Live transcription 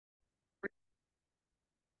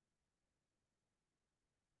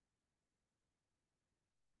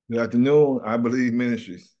Good afternoon, I Believe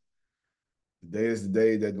Ministries. Today is the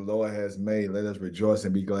day that the Lord has made. Let us rejoice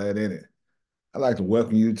and be glad in it. I'd like to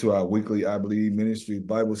welcome you to our weekly I Believe Ministry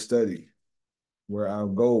Bible study, where our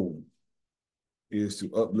goal is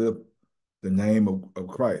to uplift the name of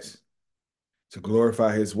Christ, to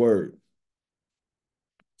glorify his word,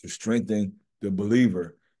 to strengthen the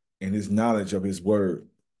believer in his knowledge of his word.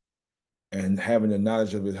 And having the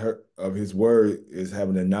knowledge of his word is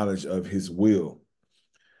having the knowledge of his will.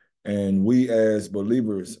 And we as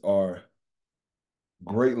believers are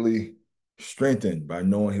greatly strengthened by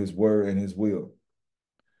knowing his word and his will.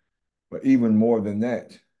 But even more than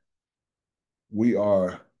that, we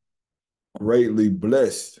are greatly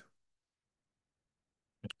blessed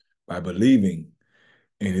by believing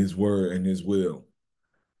in his word and his will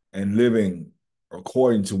and living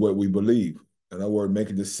according to what we believe. In other words,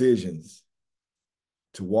 making decisions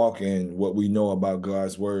to walk in what we know about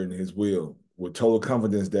God's word and his will with total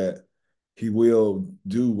confidence that he will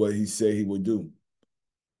do what he said he would do.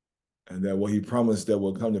 And that what he promised that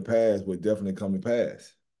will come to pass will definitely come to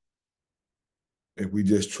pass. If we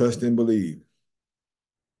just trust and believe,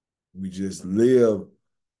 we just live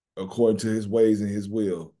according to his ways and his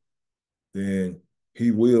will, then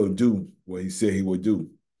he will do what he said he would do.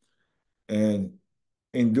 And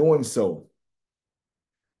in doing so,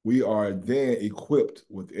 we are then equipped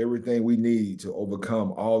with everything we need to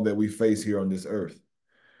overcome all that we face here on this earth.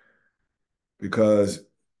 Because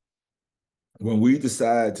when we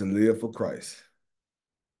decide to live for Christ,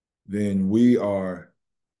 then we are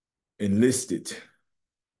enlisted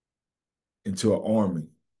into an army,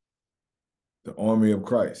 the army of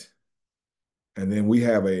Christ. And then we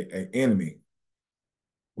have an enemy.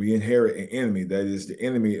 We inherit an enemy that is the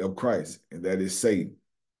enemy of Christ, and that is Satan.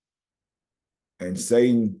 And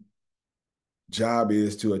Satan's job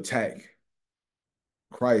is to attack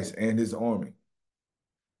Christ and his army,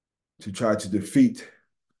 to try to defeat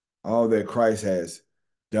all that Christ has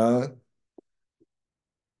done,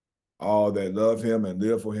 all that love him and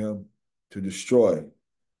live for him, to destroy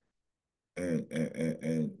and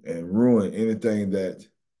ruin anything that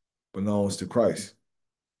belongs to Christ.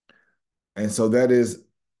 And so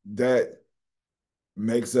that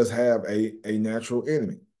makes us have a natural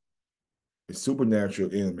enemy, a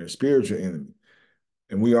supernatural enemy, a spiritual enemy.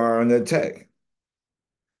 And we are under attack.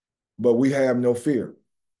 But we have no fear.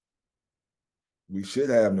 We should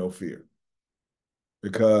have no fear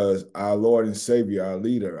because our Lord and Savior, our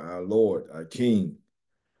leader, our Lord, our King,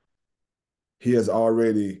 he has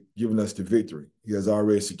already given us the victory. He has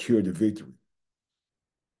already secured the victory.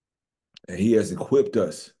 And he has equipped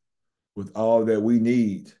us with all that we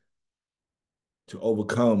need to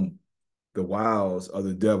overcome the wiles of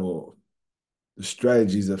the devil, the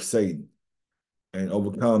strategies of Satan, and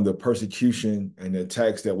overcome the persecution and the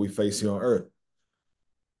attacks that we face here on earth.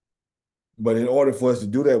 But in order for us to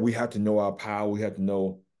do that, we have to know our power. We have to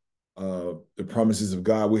know the promises of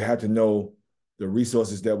God. We have to know the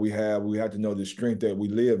resources that we have. We have to know the strength that we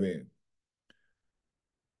live in.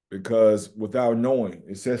 Because without knowing,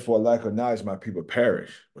 it says, for lack of knowledge, my people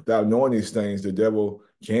perish. Without knowing these things, the devil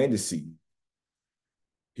can deceive.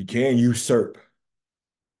 He can usurp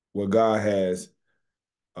what God has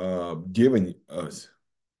given us.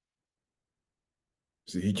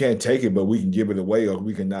 See, he can't take it, but we can give it away, or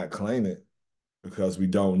we cannot claim it because we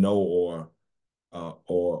don't know or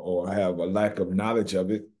have a lack of knowledge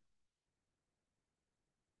of it.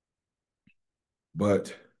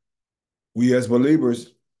 But we as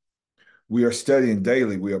believers, we are studying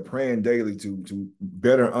daily. We are praying daily to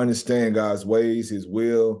better understand God's ways, his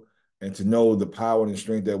will, and to know the power and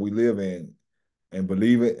strength that we live in and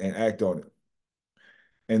believe it and act on it.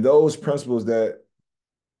 And those principles that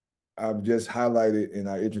I've just highlighted in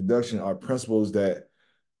our introduction are principles that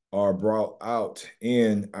are brought out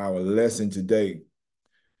in our lesson today.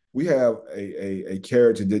 We have a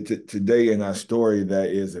character today in our story that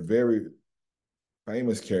is a very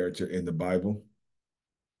famous character in the Bible.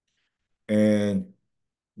 And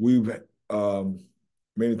we've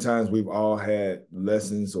many times we've all had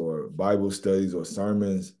lessons or Bible studies or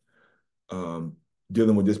sermons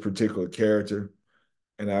dealing with this particular character.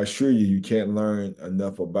 And I assure you, you can't learn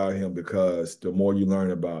enough about him, because the more you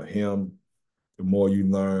learn about him, the more you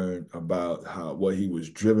learn about what he was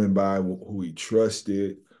driven by, who he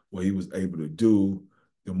trusted, what he was able to do,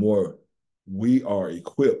 the more we are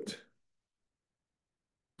equipped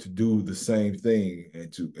to do the same thing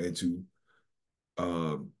and to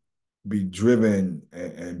be driven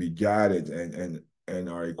and be guided and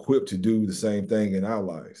are equipped to do the same thing in our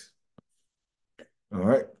lives. All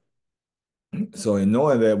right. So in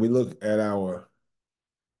knowing that, we look at our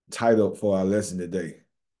title for our lesson today.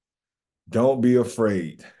 Don't be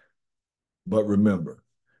afraid. but remember.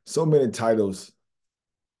 So many titles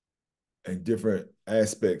and different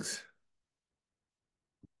aspects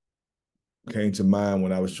came to mind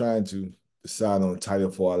when I was trying to decide on a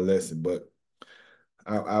title for our lesson, but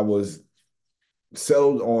I was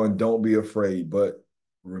settled on don't be afraid, but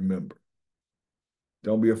remember.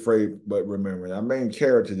 Don't be afraid, but remember. Our main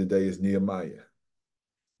character today is Nehemiah.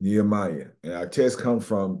 Nehemiah. And our text comes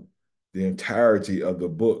from the entirety of the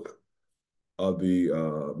book of the,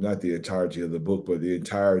 not the entirety of the book, but the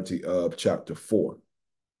entirety of chapter 4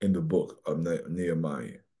 in the book of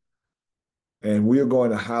Nehemiah. And we're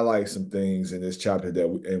going to highlight some things in this chapter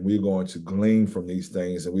and we're going to glean from these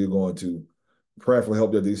things, and we're going to prayerfully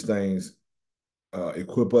hope that these things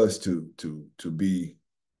equip us to be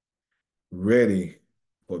ready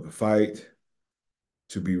for the fight,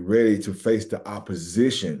 to be ready to face the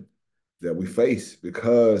opposition that we face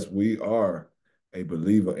because we are a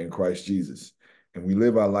believer in Christ Jesus and we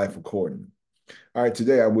live our life accordingly. All right,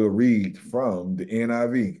 today I will read from the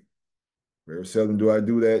NIV. Very seldom do I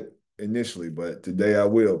do that initially, but today I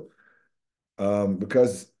will.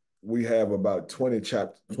 Because we have about 20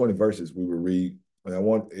 verses we will read, and I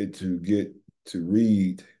want it to get to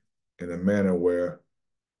read in a manner where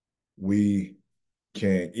we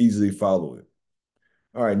can easily follow it.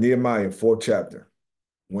 All right, Nehemiah, 4th chapter.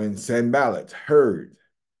 When Sanballat heard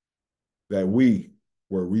that we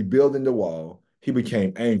were rebuilding the wall, he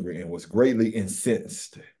became angry and was greatly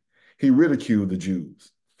incensed. He ridiculed the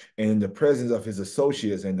Jews. And in the presence of his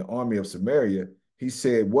associates and the army of Samaria, he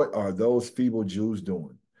said, "What are those feeble Jews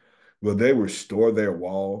doing? Will they restore their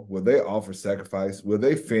wall? Will they offer sacrifice? Will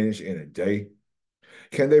they finish in a day?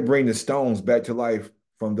 Can they bring the stones back to life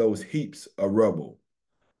from those heaps of rubble,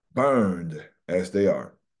 burned as they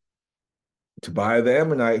are?" Tobiah the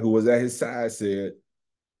Ammonite, who was at his side, said,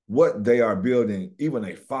 "What they are building, even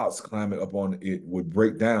a fox climbing upon it would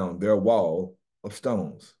break down their wall of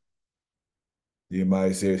stones."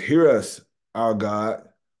 Nehemiah said, "Hear us, our God,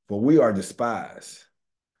 for we are despised.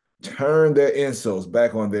 Turn their insults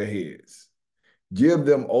back on their heads. Give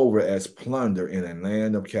them over as plunder in a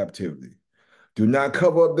land of captivity. Do not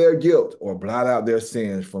cover up their guilt or blot out their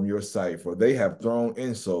sins from your sight, for they have thrown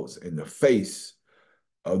insults in the face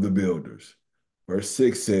of the builders." Verse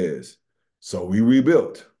 6 says, "So we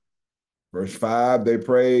rebuilt." Verse 5, they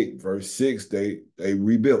prayed. Verse 6, they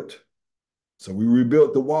rebuilt. So we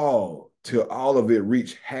rebuilt the wall till all of it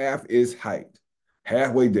reached half its height,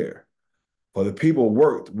 halfway there. For the people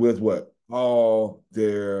worked with what? All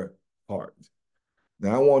their heart.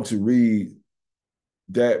 Now I want to read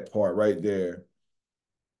that part right there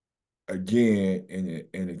again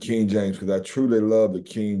in the King James, because I truly love the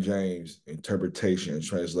King James interpretation and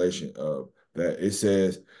translation of that. It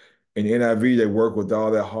says, in NIV, they work with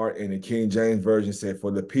all their heart. In the King James Version said,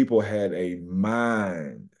 "For the people had a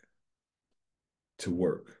mind to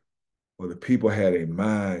work." For the people had a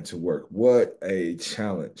mind to work. What a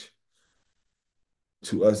challenge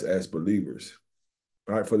to us as believers.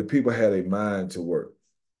 All right, for the people had a mind to work.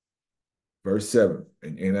 Verse 7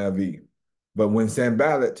 in NIV. "But when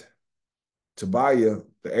Sanballat, Tobiah,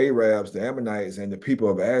 the Arabs, the Ammonites, and the people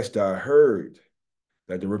of Ashdod heard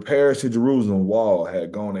that the repairs to Jerusalem wall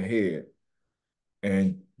had gone ahead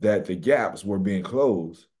and that the gaps were being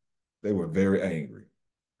closed, they were very angry.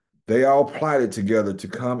 They all plotted together to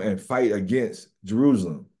come and fight against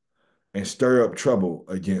Jerusalem and stir up trouble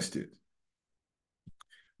against it.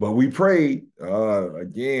 But we prayed."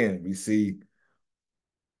 Again, we see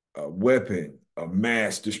a weapon of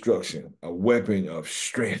mass destruction, a weapon of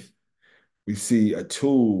strength. We see a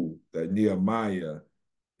tool that Nehemiah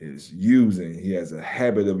is using. He has a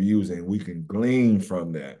habit of using. We can glean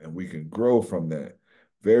from that and we can grow from that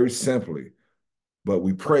very simply. But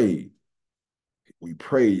we prayed. We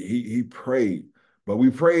prayed. He prayed. But we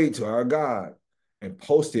prayed to our God and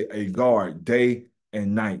posted a guard day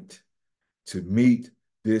and night to meet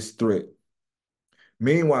this threat.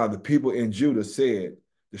 Meanwhile, the people in Judah said,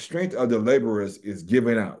 "The strength of the laborers is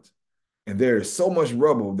giving out, and there is so much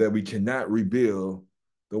rubble that we cannot rebuild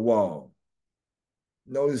the wall."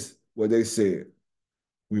 Notice what they said.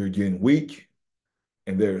 "We are getting weak,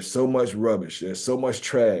 and there is so much rubbish. There's so much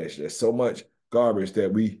trash. There's so much garbage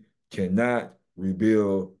that we cannot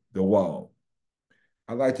rebuild the wall."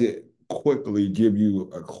 I'd like to quickly give you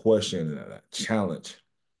a question and a challenge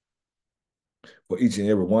for each and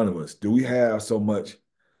every one of us. Do we have so much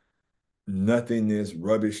nothingness,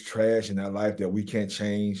 rubbish, trash in our life that we can't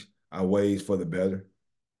change our ways for the better?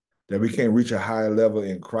 That we can't reach a higher level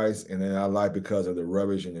in Christ and in our life because of the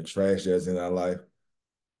rubbish and the trash that's in our life?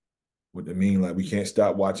 What I mean, like we can't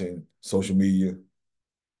stop watching social media.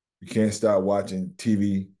 We can't stop watching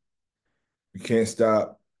TV. We can't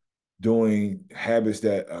stop doing habits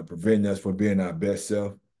that prevent us from being our best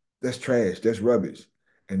self, that's trash. That's rubbish.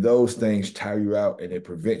 And those things tire you out and they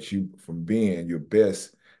prevent you from being your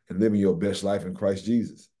best and living your best life in Christ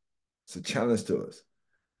Jesus. It's a challenge to us.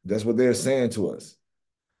 That's what they're saying to us.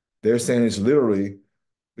 They're saying it's literally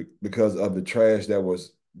because of the trash that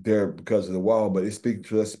was there because of the wall, but it's speaking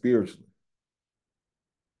to us spiritually.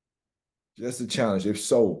 Just a challenge. If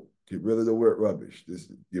so, get rid of the word rubbish.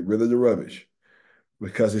 Just get rid of the rubbish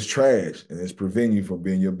because it's trash and it's preventing you from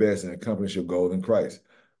being your best and accomplish your goal in Christ.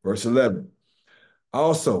 Verse 11.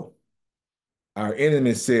 Also, our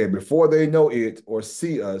enemies said, before they know it or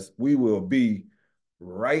see us, we will be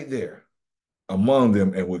right there among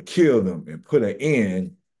them and will kill them and put an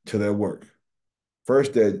end to their work.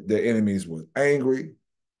 First, their enemies was angry.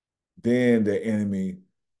 Then their enemy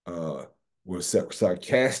was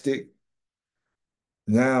sarcastic.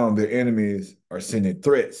 Now their enemies are sending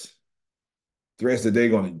threats that they're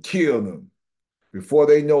going to kill them. Before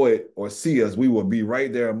they know it or see us, we will be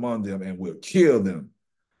right there among them and we'll kill them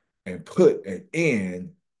and put an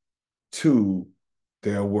end to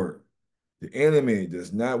their work. The enemy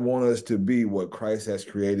does not want us to be what Christ has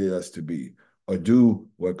created us to be or do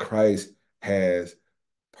what Christ has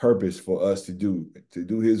purpose for us to do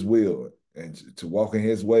his will and to walk in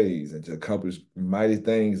his ways and to accomplish mighty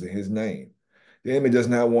things in his name. The enemy does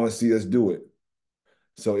not want to see us do it.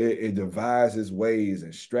 So it devises ways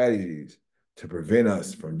and strategies to prevent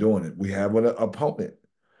us from doing it. We have an opponent.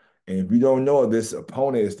 And if you don't know, this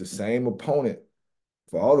opponent is the same opponent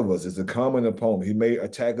for all of us. It's a common opponent. He may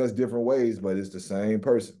attack us different ways, but it's the same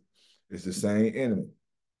person. It's the same enemy.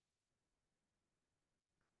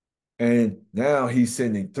 And now he's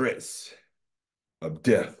sending threats of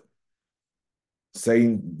death.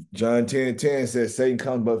 Satan, John 10:10 says, Satan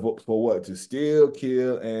comes but for what? To steal,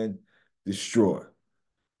 kill, and destroy.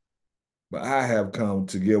 But I have come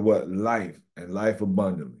to give what? Life and life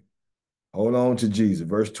abundantly. Hold on to Jesus.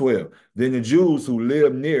 Verse 12. Then the Jews who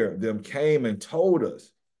lived near them came and told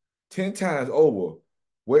us 10 times over,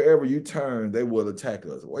 wherever you turn, they will attack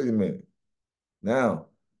us. Wait a minute. Now,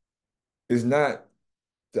 it's not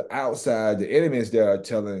the outside, the enemies that are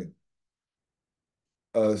telling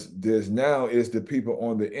us this. Now it's the people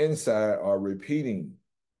on the inside are repeating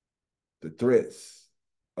the threats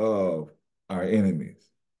of our enemies.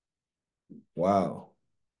 Wow.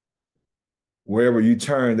 Wherever you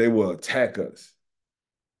turn, they will attack us.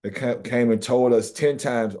 They came and told us 10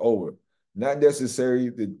 times over. Not necessarily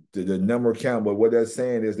the number count, but what they're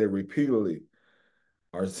saying is they repeatedly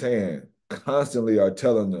are saying, constantly are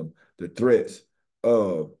telling them the threats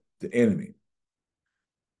of the enemy.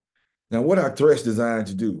 Now, what are threats designed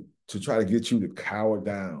to do? To try to get you to cower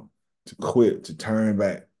down, to quit, to turn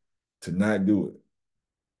back, to not do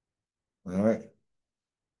it. All right.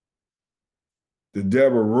 The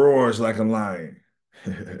devil roars like a lion,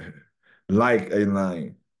 like a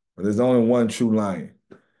lion. But there's only one true lion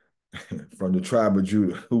from the tribe of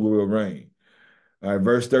Judah who will reign. All right,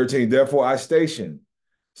 verse 13. Therefore, I stationed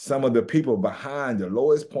some of the people behind the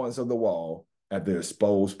lowest points of the wall at the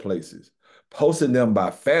exposed places, posting them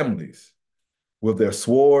by families with their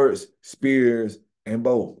swords, spears, and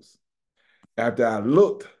bows. After I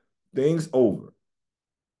looked things over,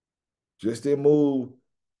 just didn't move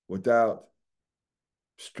without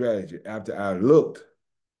strategy. After I looked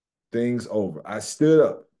things over, I stood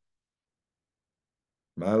up,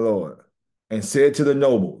 my Lord, and said to the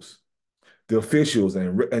nobles, the officials,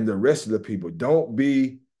 and the rest of the people, don't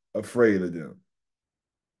be afraid of them.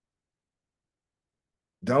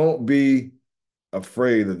 Don't be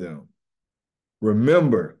afraid of them.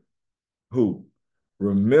 Remember who?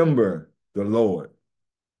 Remember the Lord.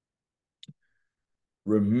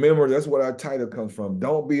 Remember, that's what our title comes from.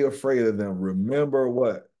 Don't be afraid of them. Remember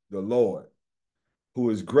what? The Lord, who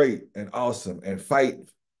is great and awesome, and fight.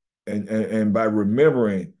 And by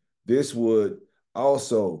remembering, this would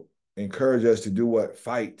also encourage us to do what?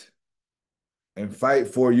 Fight. And fight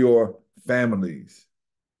for your families,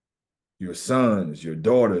 your sons, your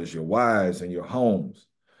daughters, your wives, and your homes.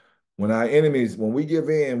 When our enemies, when we give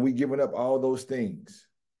in, we giving up all those things.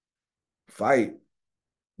 Fight.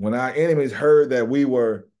 When our enemies heard that we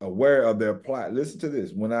were aware of their plot, listen to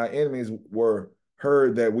this. When our enemies were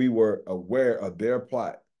heard that we were aware of their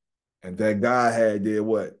plot and that God had did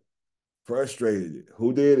what? Frustrated it.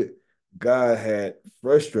 Who did it? God had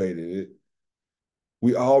frustrated it.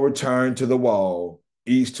 We all returned to the wall,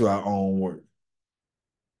 each to our own work.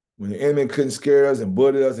 When the enemy couldn't scare us and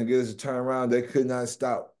bully us and get us to turn around, they could not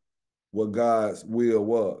stop what God's will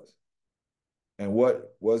was. And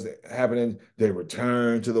what was happening? They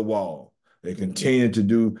returned to the wall. They continued to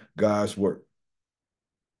do God's work.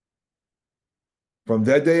 From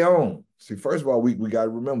that day on, see, first of all, we got to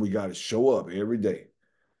remember we got to show up every day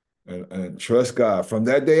and trust God. From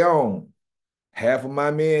that day on, half of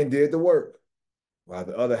my men did the work, while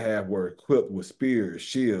the other half were equipped with spears,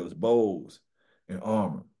 shields, bows, and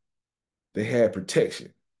armor. They had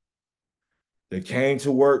protection. They came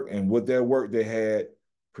to work, and with their work, they had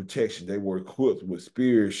protection. They were equipped with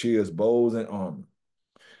spears, shields, bows, and armor.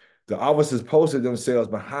 The officers posted themselves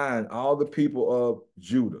behind all the people of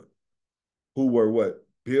Judah who were what?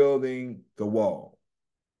 Building the wall.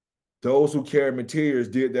 Those who carried materials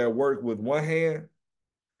did their work with one hand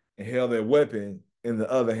and held their weapon in the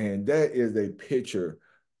other hand. That is a picture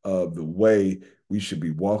of the way we should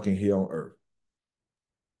be walking here on earth.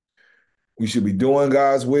 We should be doing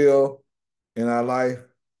God's will in our life,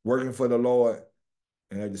 working for the Lord,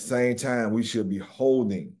 and at the same time, we should be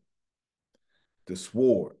holding the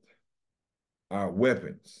sword, our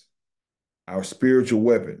weapons, our spiritual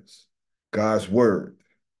weapons, God's word.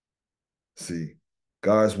 See,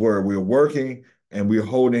 God's word. We're working and we're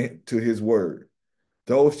holding to his word.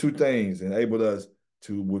 Those two things enabled us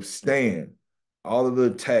to withstand all of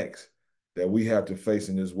the attacks that we have to face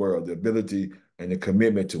in this world, the ability and the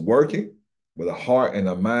commitment to working with a heart and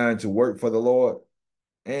a mind to work for the Lord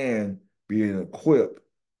and being equipped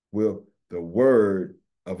with the word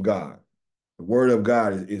of God. The word of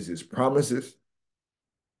God is his promises,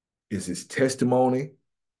 is his testimony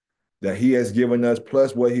that he has given us,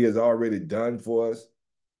 plus what he has already done for us.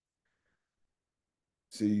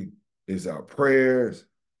 See, it's our prayers.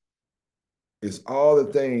 It's all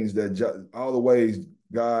the things that, all the ways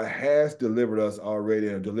God has delivered us already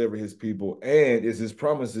and delivered his people, and it's his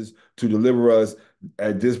promises to deliver us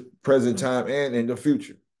at this present time and in the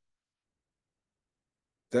future.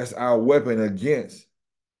 That's our weapon against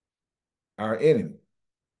our enemy.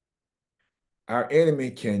 Our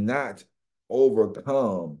enemy cannot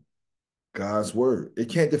overcome God's word. It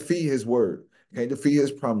can't defeat his word. It can't defeat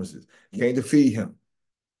his promises. It can't defeat him.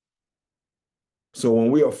 So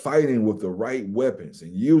when we are fighting with the right weapons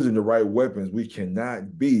and using the right weapons, we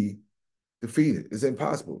cannot be defeated. It's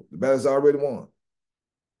impossible. The battle's already won.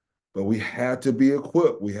 But we have to be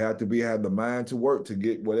equipped. We have to have the mind to work to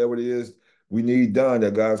get whatever it is we need done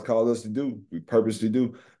that God's called us to do, we purpose to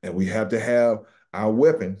do, and we have to have our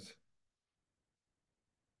weapons.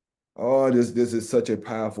 Oh, this is such a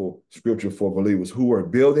powerful scripture for believers who are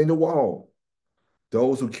building the wall.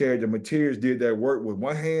 Those who carried the materials did their work with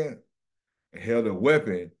one hand and held a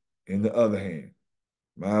weapon in the other hand.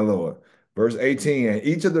 My Lord. Verse 18, and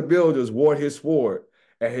each of the builders wore his sword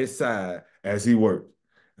at his side as he worked.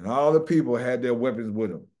 And all the people had their weapons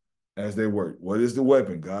with them as they worked. What is the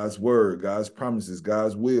weapon? God's word, God's promises,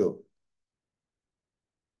 God's will.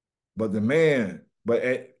 But the man, but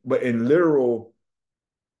in literal,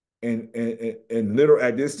 in literal,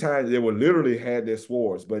 at this time, they would literally had their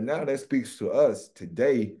swords. But now that speaks to us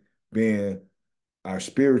today being our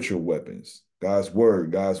spiritual weapons, God's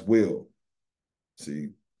word, God's will. See,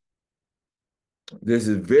 this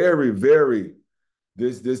is very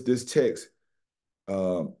this text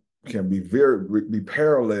can be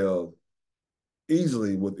paralleled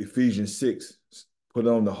easily with Ephesians 6. Put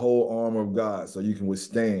on the whole armor of God so you can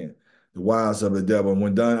withstand the wiles of the devil. And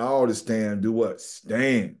when done all to stand, do what?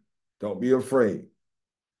 Stand. Don't be afraid.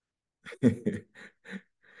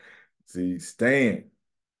 See, stand.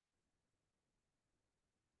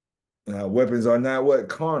 And our weapons are not what?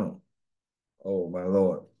 Carnal. Oh, my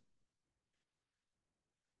Lord.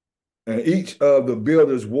 And each of the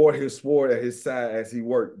builders wore his sword at his side as he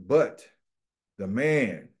worked. But the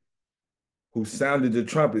man who sounded the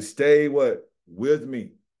trumpet stayed what? With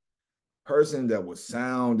me. Person that would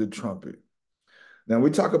sound the trumpet. Now we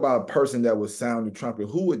talk about a person that would sound the trumpet.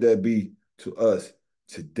 Who would that be to us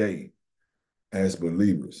today as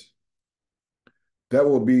believers? That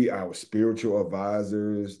will be our spiritual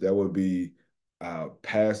advisors. That will be our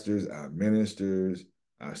pastors, our ministers,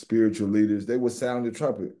 our spiritual leaders. They would sound the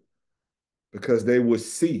trumpet because they would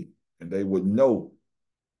see and they would know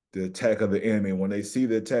the attack of the enemy. And when they see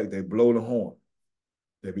the attack, they blow the horn.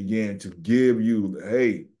 They begin to give you,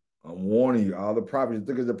 hey, I'm warning you. All the prophets,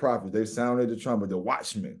 look at the prophets. They sounded the trumpet, the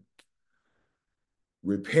watchmen.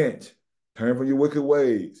 Repent, turn from your wicked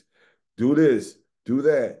ways. Do this, do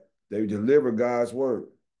that. They deliver God's word.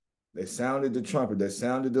 They sounded the trumpet. They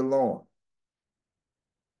sounded the alarm.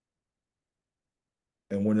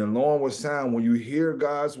 And when the alarm was sound, when you hear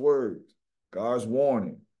God's words, God's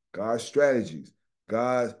warning, God's strategies,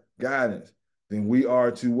 God's guidance, then we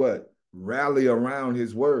are to what? Rally around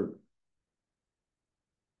his word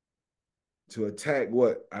to attack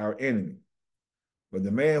what? Our enemy. But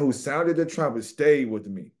the man who sounded the trumpet stayed with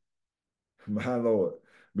me. My Lord.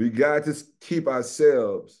 We got to keep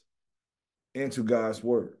ourselves into God's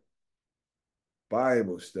word.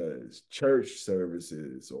 Bible studies, church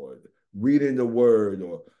services, or reading the word,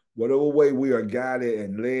 or whatever way we are guided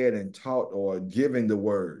and led and taught or given the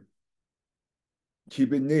word.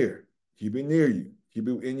 Keep it near. Keep it near you. Keep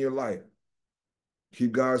it in your life.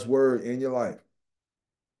 Keep God's word in your life.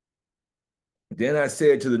 Then I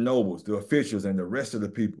said to the nobles, the officials, and the rest of the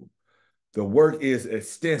people, the work is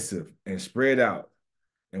extensive and spread out,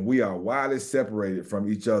 and we are widely separated from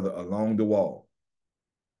each other along the wall.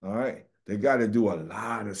 All right? They got to do a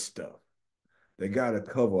lot of stuff. They got to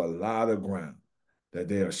cover a lot of ground that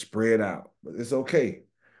they are spread out. But it's okay.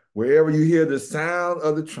 Wherever you hear the sound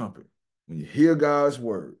of the trumpet, when you hear God's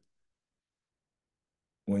word,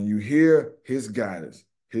 when you hear his guidance,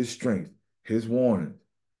 his strength, his warning,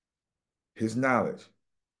 his knowledge,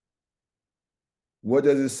 what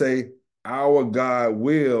does it say? Our God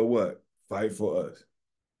will what? Fight for us.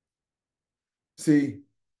 See,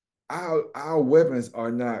 our weapons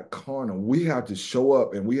are not carnal. We have to show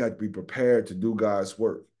up and we have to be prepared to do God's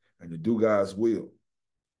work and to do God's will.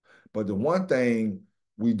 But the one thing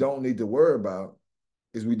we don't need to worry about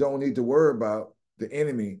is we don't need to worry about the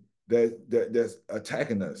enemy that's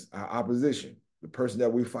attacking us, our opposition, the person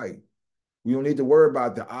that we fight. We don't need to worry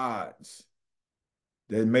about the odds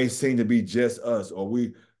that may seem to be just us, or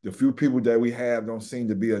the few people that we have don't seem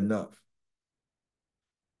to be enough.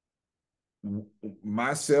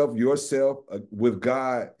 Myself, yourself, with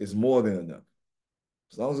God is more than enough.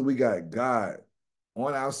 As long as we got God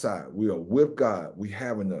on our side, we are with God, we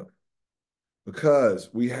have enough. Because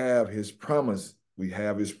we have his promise, we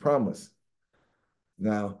have his promise.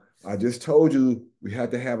 Now, I just told you we have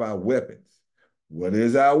to have our weapons. What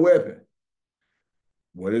is our weapon?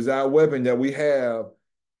 What is our weapon that we have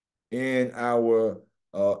in our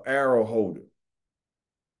arrow holder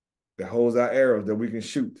that holds our arrows that we can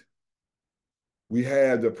shoot? We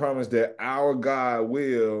have the promise that our God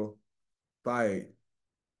will fight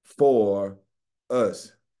for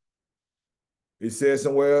us. It says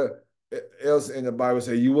somewhere else in the Bible,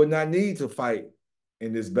 say you will not need to fight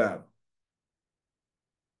in this battle.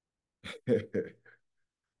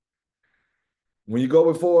 When you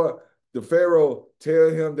go before the Pharaoh, tell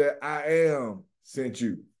him that I am sent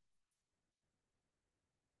you.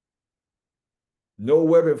 No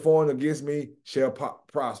weapon formed against me shall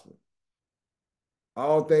prosper.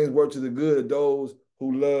 All things work to the good of those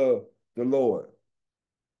who love the Lord.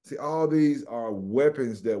 See, all these are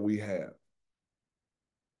weapons that we have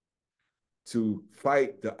to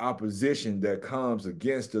fight the opposition that comes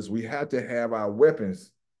against us. We have to have our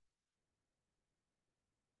weapons.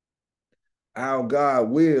 Our God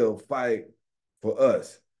will fight for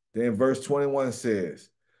us. Then verse 21 says,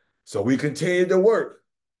 so we continue to work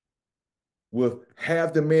with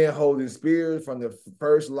half the men holding spears from the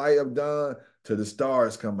first light of dawn till the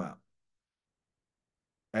stars come out.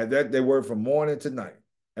 At that, they worked from morning to night.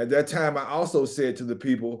 At that time, I also said to the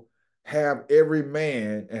people, have every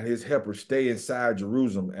man and his helper stay inside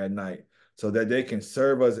Jerusalem at night so that they can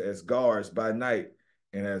serve us as guards by night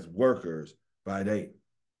and as workers by day.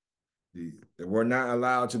 They were not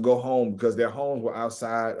allowed to go home because their homes were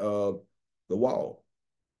outside of the wall.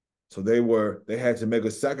 So they had to make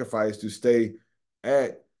a sacrifice to stay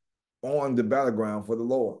on the battleground for the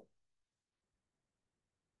Lord.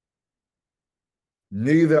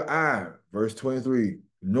 Neither I, verse 23,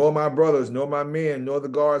 nor my brothers, nor my men, nor the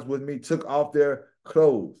guards with me took off their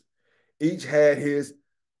clothes. Each had his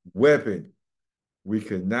weapon. We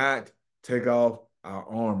could not take off our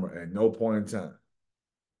armor at no point in time.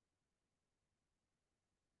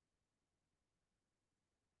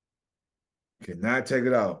 Could not take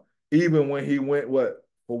it off, even when he went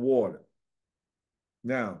for water.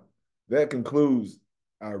 Now, that concludes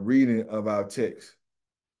our reading of our text.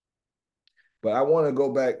 But I want to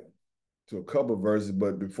go back to a couple of verses,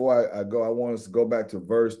 but before I go, I want us to go back to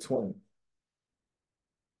verse 20.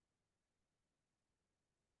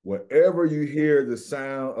 Wherever you hear the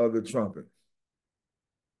sound of the trumpet,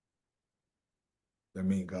 that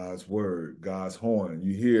means God's word, God's horn.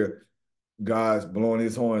 You hear God's blowing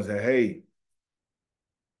his horn and say, hey,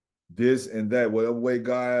 this and that, whatever way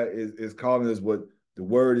God is calling us, what the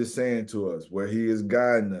word is saying to us, where he is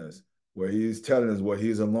guiding us, where he is telling us, where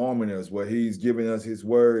he's alarming us, where he's giving us his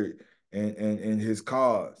word and his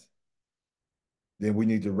cause, then we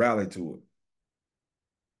need to rally to it.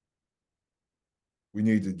 We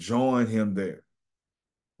need to join him there.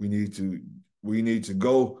 We need to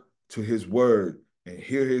go to his word and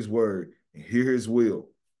hear his word and hear his will.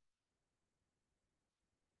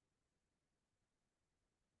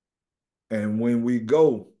 And when we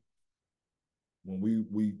go When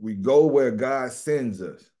we go where God sends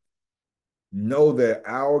us, know that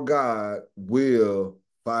our God will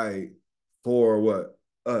fight for what?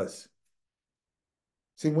 Us.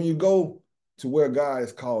 See, when you go to where God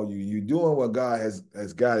has called you, you're doing what God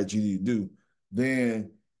has guided you to do,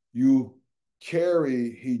 then you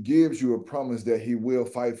he gives you a promise that he will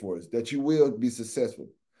fight for us, that you will be successful.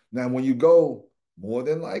 Now, when you go, more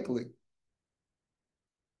than likely,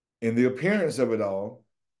 in the appearance of it all,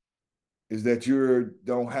 is that you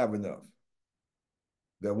don't have enough.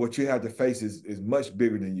 That what you have to face is much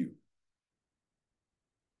bigger than you.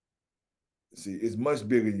 See, it's much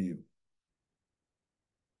bigger than you.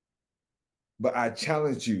 But I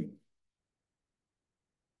challenge you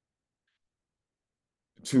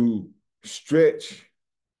to stretch.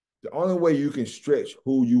 The only way you can stretch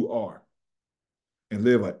who you are and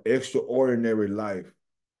live an extraordinary life,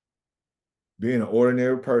 being an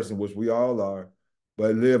ordinary person, which we all are,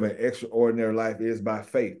 but live an extraordinary life is by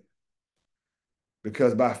faith.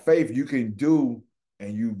 Because by faith, you can do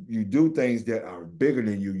and you do things that are bigger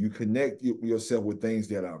than you. You connect yourself with things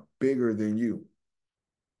that are bigger than you.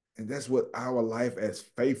 And that's what our life as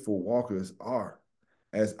faithful walkers are,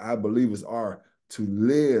 as our believers are, to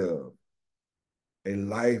live a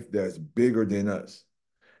life that's bigger than us.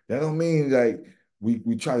 That don't mean like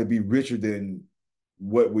we try to be richer than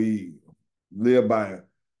what we live by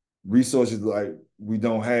resources like we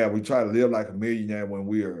don't have. We try to live like a millionaire when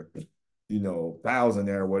we are,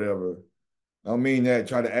 thousandaire or whatever. I don't mean that.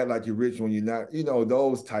 Try to act like you're rich when you're not,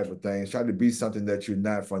 those type of things. Try to be something that you're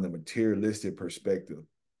not from the materialistic perspective.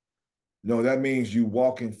 No, that means you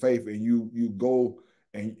walk in faith and you go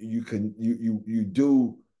and you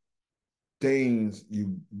do things,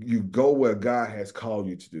 you go where God has called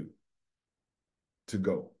you to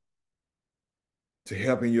go, to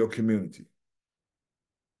help in your community,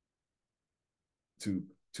 to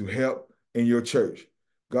to help in your church.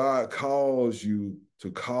 God calls you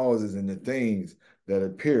to causes and the things that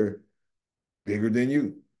appear bigger than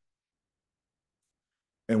you.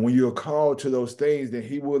 And when you're called to those things, then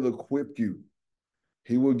he will equip you.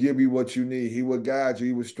 He will give you what you need. He will guide you.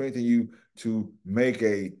 He will strengthen you to make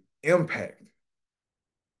a impact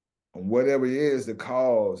on whatever it is the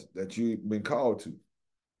cause that you've been called to.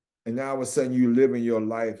 And now all of a sudden you living a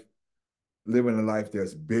life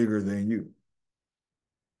that's bigger than you.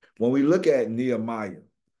 When we look at Nehemiah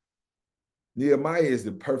is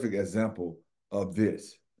the perfect example of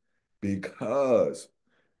this because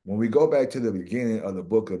when we go back to the beginning of the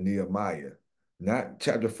book of Nehemiah, not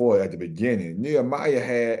chapter 4 at the beginning, Nehemiah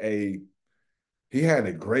he had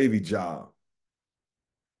a gravy job.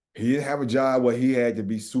 He didn't have a job where he had to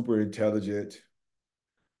be super intelligent.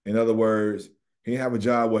 In other words, he didn't have a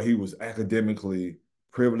job where he was academically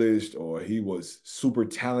privileged or he was super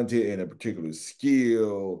talented in a particular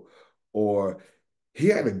skill, or he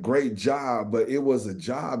had a great job, but it was a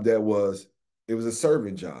job it was a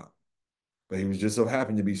servant job. But he was just so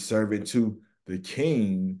happened to be serving to the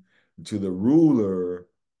king, to the ruler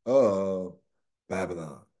of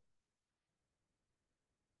Babylon.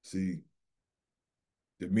 See,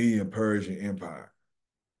 the Median Persian Empire,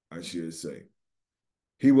 I should say.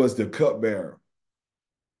 He was the cupbearer.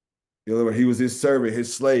 In other words, he was his servant,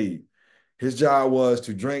 his slave. His job was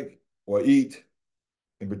to drink or eat,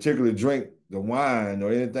 in particular, drink the wine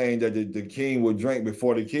or anything that the king would drink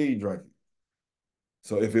before the king drank it.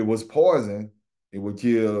 So if it was poison, it would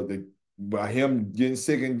kill by him getting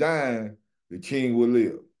sick and dying, the king would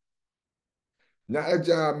live. Not a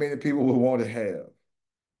job many people would want to have.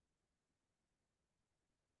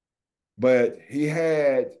 But he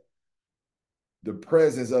had the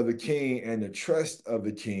presence of the king and the trust of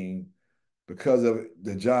the king because of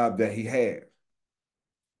the job that he had.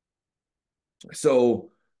 So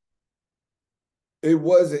it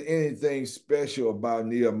wasn't anything special about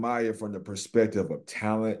Nehemiah from the perspective of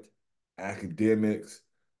talent, academics,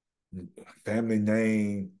 family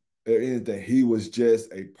name, or anything. He was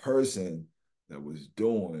just a person that was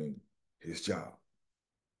doing his job.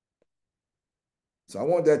 So I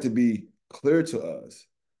want that to be clear to us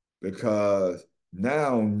because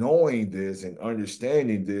now knowing this and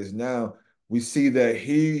understanding this, now we see that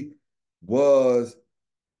he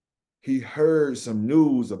heard some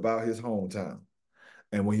news about his hometown.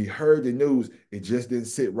 And when he heard the news, it just didn't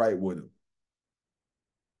sit right with him.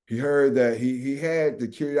 He heard that he had the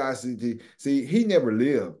curiosity. See, he never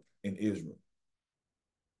lived in Israel.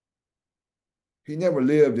 He never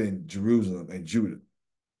lived in Jerusalem and Judah.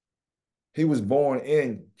 He was born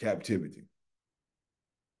in captivity.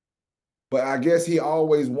 But I guess he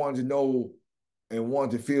always wanted to know and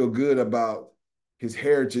wanted to feel good about his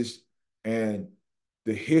heritage and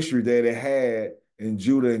the history that it had in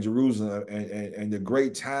Judah and Jerusalem and the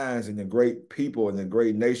great times and the great people and the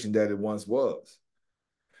great nation that it once was.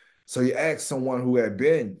 So he asked someone who had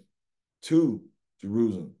been to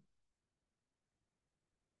Jerusalem,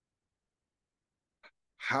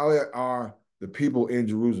 how are the people in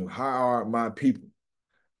Jerusalem? How are my people?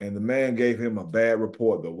 And the man gave him a bad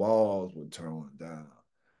report. The walls were torn down.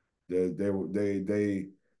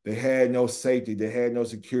 They had no safety. They had no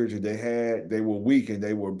security. They were weak and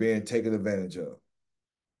they were being taken advantage of.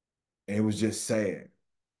 And it was just sad.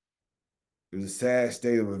 It was a sad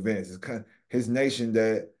state of events. It's kind of his nation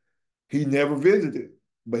that he never visited,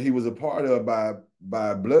 but he was a part of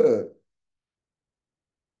by blood,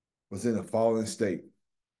 was in a fallen state.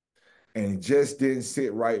 And it just didn't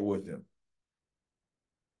sit right with him.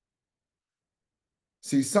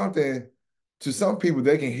 See, something to some people,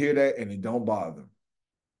 they can hear that and it don't bother them.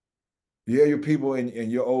 Yeah, your people in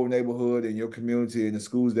your old neighborhood, in your community, in the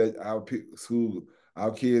schools that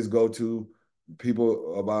our kids go to,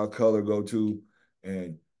 people of our color go to,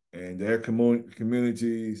 and their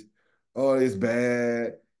communities. Oh, it's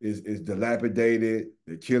bad. It's dilapidated.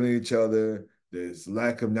 They're killing each other. There's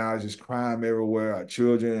lack of knowledge. There's crime everywhere. Our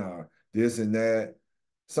children are this and that.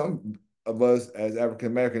 Some of us as African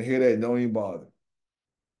American hear that and don't even bother,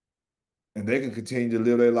 and they can continue to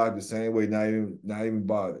live their life the same way, not even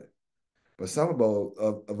bother. But some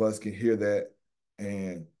of us can hear that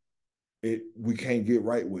and we can't get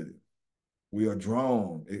right with it. We are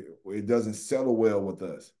drawn. It doesn't settle well with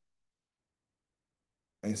us.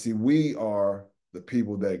 And see, we are the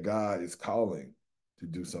people that God is calling to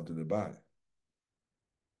do something about it.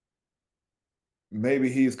 Maybe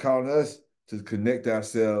He's calling us to connect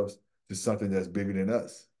ourselves to something that's bigger than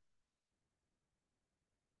us.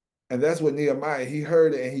 And that's what Nehemiah, he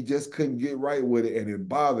heard it and he just couldn't get right with it and it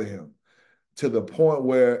bothered him to the point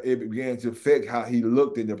where it began to affect how he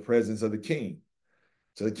looked in the presence of the king.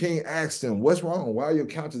 So the king asked him, "What's wrong? Why are your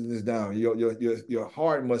countenance down? Your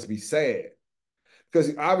heart must be sad."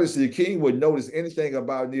 Because obviously the king would notice anything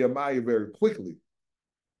about Nehemiah very quickly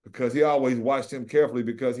because he always watched him carefully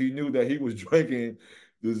because he knew that he was drinking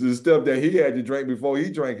the stuff that he had to drink before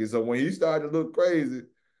he drank it. So when he started to look crazy,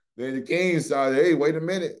 then the king started, "Hey, wait a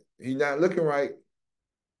minute. He's not looking right."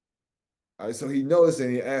 All right, so he noticed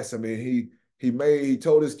and he asked him, and he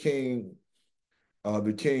told his king,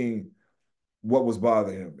 the king, what was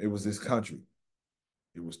bothering him. It was this country.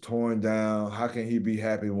 It was torn down. How can he be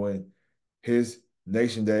happy when his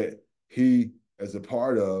nation that he is a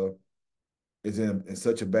part of is in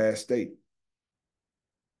such a bad state?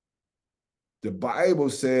 The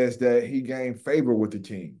Bible says that he gained favor with the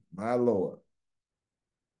king, my Lord.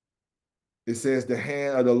 It says the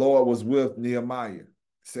hand of the Lord was with Nehemiah. It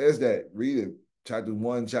says that. Read it, chapter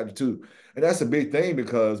 1, chapter 2. And that's a big thing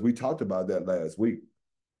because we talked about that last week.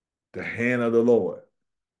 The hand of the Lord.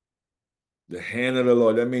 The hand of the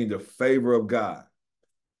Lord. That means the favor of God.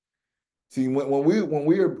 See, when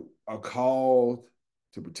we are called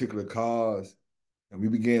to a particular cause and we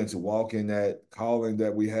begin to walk in that calling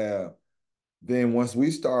that we have, then once we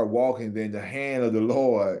start walking, then the hand of the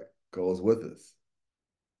Lord goes with us.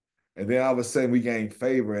 And then all of a sudden we gain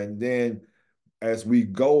favor. And then as we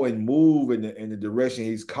go and move in the direction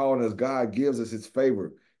He's calling us, God gives us His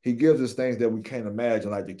favor. He gives us things that we can't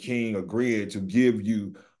imagine, like the king agreeing to give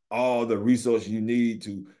you all the resources you need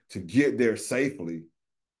to get there safely,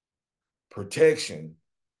 protection,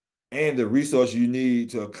 and the resources you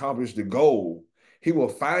need to accomplish the goal. He will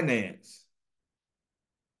finance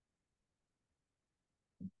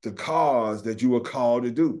the cause that you were called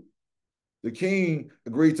to do. The king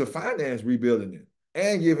agreed to finance rebuilding it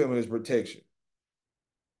and give him his protection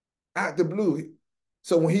out the blue.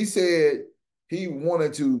 So when he said he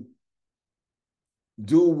wanted to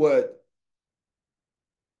do what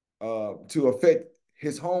to affect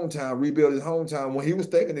his hometown, rebuild his hometown, when he was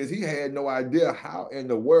thinking this, he had no idea how in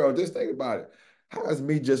the world. Just think about it. How is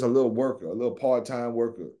me just a little worker, a little part-time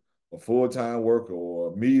worker, a full-time worker,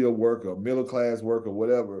 or a medium worker, a middle-class worker,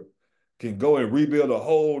 whatever, can go and rebuild a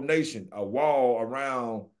whole nation, a wall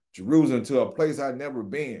around Jerusalem to a place I've never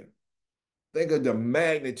been? Think of the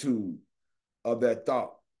magnitude of that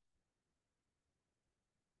thought.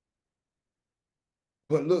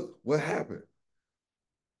 But look what happened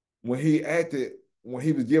when he acted, when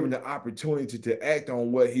he was given the opportunity to act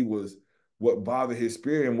on what bothered his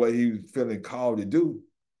spirit and what he was feeling called to do.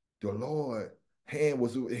 The Lord hand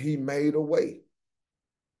was, He made a way.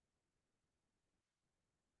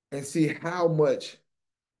 And see how much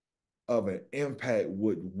of an impact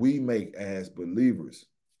would we make as believers,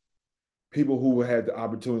 people who had the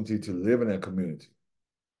opportunity to live in a community,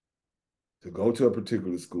 to go to a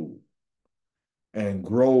particular school and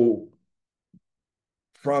grow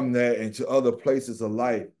from that into other places of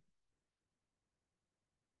life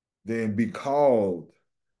than be called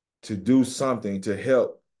to do something to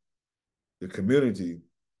help the community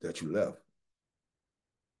that you left?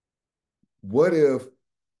 What if,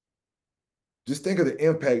 just think of the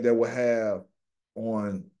impact that will have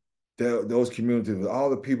on those communities, all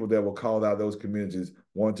the people that were called out of those communities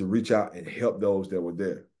wanting to reach out and help those that were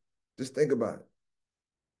there. Just think about it.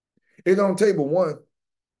 It don't take but one,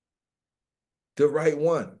 the right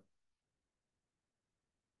one.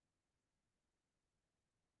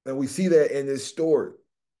 And we see that in this story.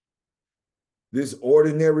 This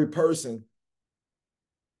ordinary person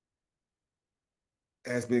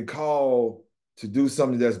has been called to do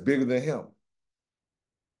something that's bigger than him.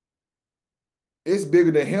 It's bigger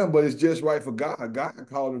than him, but it's just right for God. God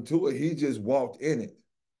called him to it. He just walked in it.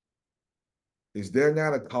 Is there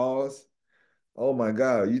not a cause? Oh my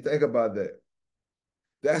God, you think about that.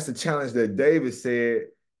 That's the challenge that David said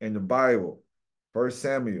in the Bible. 1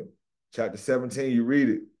 Samuel chapter 17, you read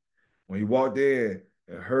it. When he walked in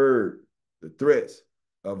and heard the threats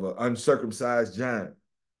of an uncircumcised giant,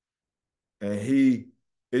 and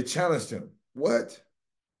it challenged him. What?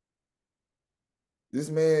 This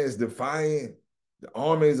man is defying the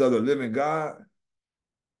armies of the living God.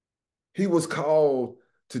 He was called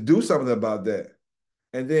to do something about that.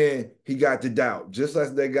 And then he got the doubt, just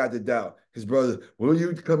as they got the doubt. His brother, what are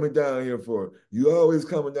you coming down here for? You always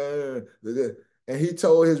coming down here. And he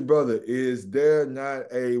told his brother, is there not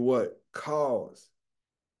a what? Cause.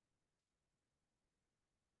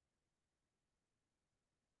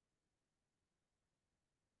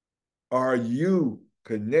 Are you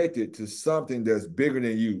connected to something that's bigger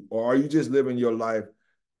than you? Or are you just living your life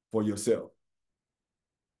for yourself?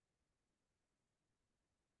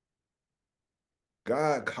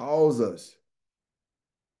 God calls us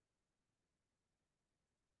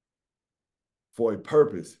for a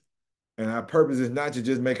purpose. And our purpose is not to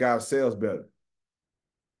just make ourselves better,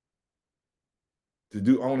 to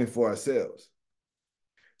do only for ourselves.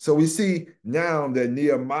 So we see now that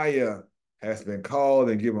Nehemiah has been called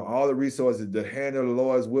and given all the resources. The hand of the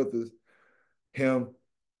Lord is with us, him.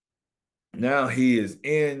 Now he is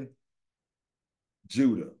in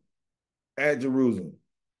Judah, at Jerusalem,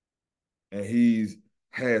 and he's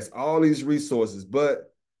has all these resources.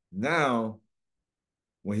 But now,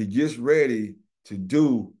 when he gets ready to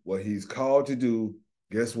do what he's called to do,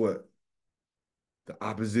 guess what? The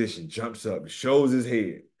opposition jumps up, shows his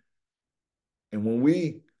head. And when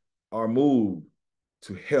we are moved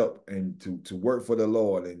to help and to work for the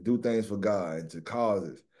Lord and do things for God and to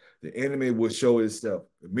causes, the enemy will show itself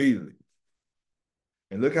immediately.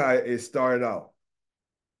 And look how it started off.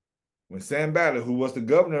 When Sanballat, who was the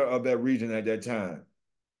governor of that region at that time,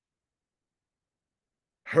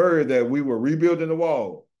 heard that we were rebuilding the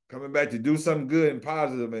wall, coming back to do something good and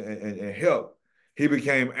positive and help, he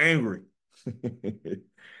became angry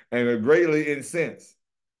and greatly incensed.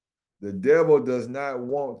 The devil does not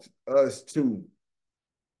want us to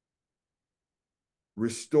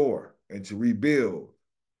restore and to rebuild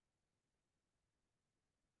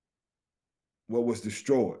what was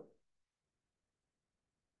destroyed.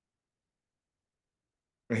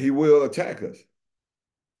 And he will attack us.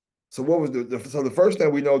 So what was so the first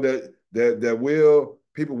thing we know that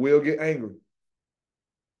people will get angry.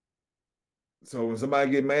 So when somebody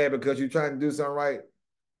get mad because you're trying to do something right,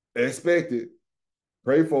 expect it,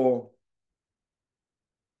 pray for them.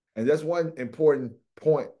 And that's one important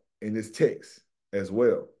point in this text as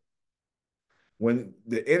well. When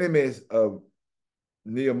the enemies of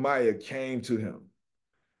Nehemiah came to him,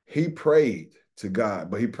 he prayed to God,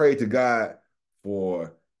 but he prayed to God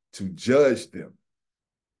to judge them.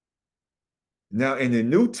 Now, in the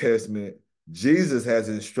New Testament, Jesus has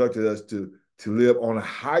instructed us to live on a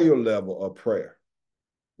higher level of prayer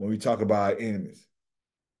when we talk about our enemies.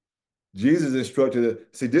 Jesus instructed us,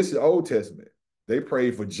 see, this is Old Testament. They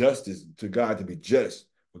prayed for justice, to God to be just,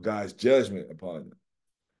 for God's judgment upon them.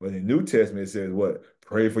 But in the New Testament, it says what?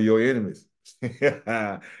 Pray for your enemies.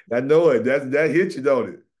 I know it. That hits you, don't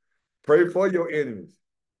it? Pray for your enemies.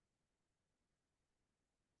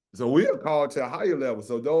 So we are called to a higher level.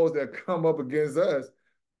 So those that come up against us,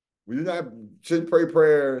 we shouldn't pray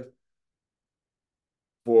prayers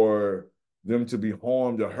for them to be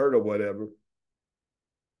harmed or hurt or whatever,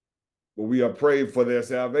 but we are praying for their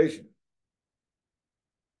salvation,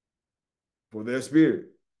 for their spirit,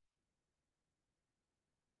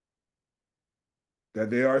 that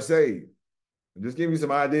they are saved. And just give me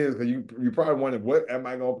some ideas, because you probably wonder, what am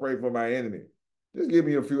I going to pray for my enemy? Just give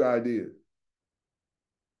me a few ideas.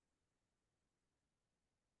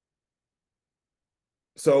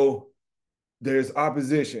 So there's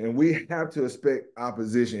opposition, and we have to expect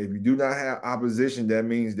opposition. If you do not have opposition, that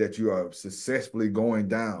means that you are successfully going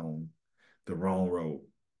down the wrong road.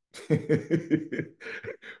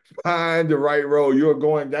 Find the right road. You're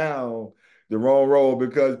going down the wrong road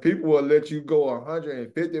because people will let you go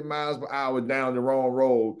 150 miles per hour down the wrong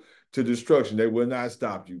road to destruction. They will not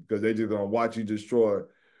stop you because they're just going to watch you destroy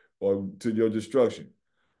or to your destruction.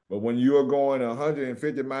 But when you are going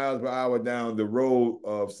 150 miles per hour down the road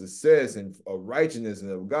of success and of righteousness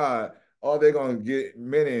and of God, all they're going to get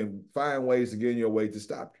many and find ways to get in your way to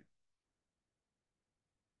stop you.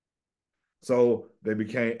 So they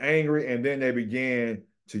became angry and then they began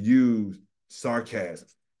to use sarcasm.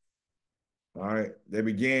 All right. They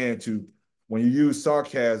began to, when you use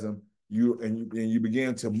sarcasm, you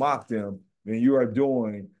begin to mock them, then you are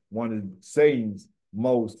doing one of Satan's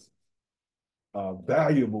most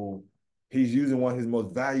valuable, he's using one of his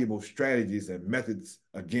most valuable strategies and methods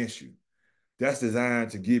against you. That's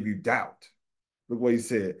designed to give you doubt. Look what he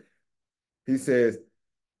said. He says,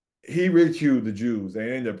 he ridiculed the Jews, and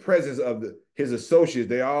in the presence of his associates,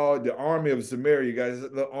 the army of Samaria, guys,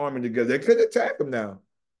 the army together. They couldn't attack him now.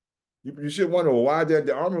 You should wonder why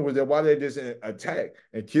the army was there, why they just attack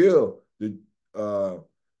and kill the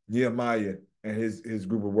Nehemiah and his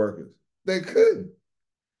group of workers. They couldn't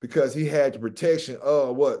because he had the protection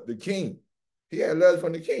of what? The king. He had letters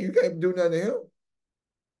from the king. You can't do nothing to him.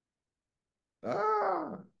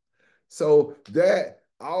 Ah. So that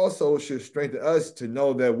also should strengthen us to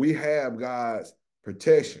know that we have God's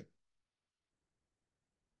protection.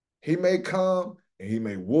 He may come and he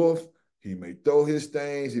may wolf, he may throw his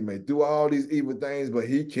things, he may do all these evil things, but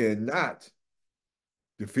he cannot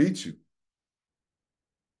defeat you.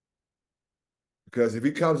 Because if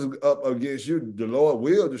he comes up against you, the Lord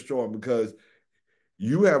will destroy him because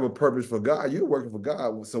you have a purpose for God. You're working for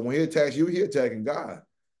God. So when he attacks you, he's attacking God.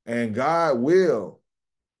 And God will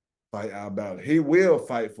fight our battle. He will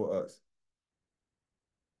fight for us.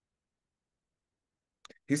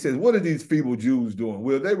 He says, what are these feeble Jews doing?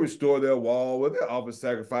 Will they restore their wall? Will they offer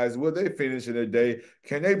sacrifices? Will they finish in their day?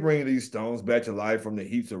 Can they bring these stones back to life from the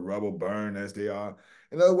heaps of rubble burned as they are?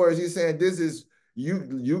 In other words, he's saying, this is,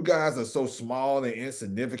 you guys are so small and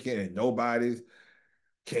insignificant and nobodies.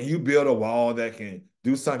 Can you build a wall that can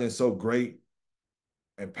do something so great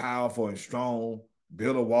and powerful and strong?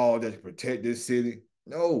 Build a wall that can protect this city?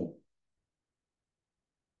 No.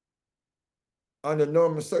 Under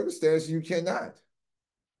normal circumstances, you cannot.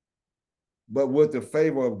 But with the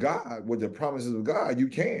favor of God, with the promises of God, you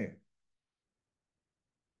can.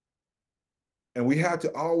 And we have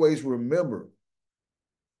to always remember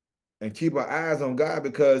and keep our eyes on God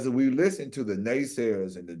because if we listen to the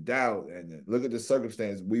naysayers and the doubt and look at the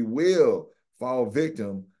circumstance, we will fall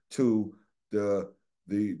victim to the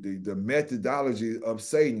methodology of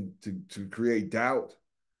Satan to create doubt.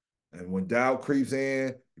 And when doubt creeps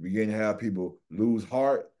in, you begin to have people lose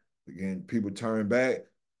heart, begin people turn back,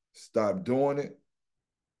 stop doing it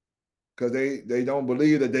because they don't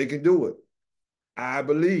believe that they can do it. I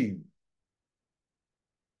believe.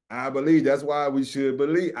 I believe. That's why we should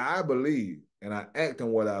believe. I believe, and I act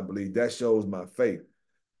on what I believe. That shows my faith.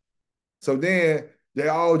 So then they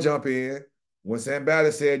all jump in. When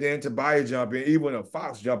Sanballat said, then Tobiah jump in. Even a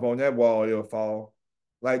fox jump on that wall, it'll fall.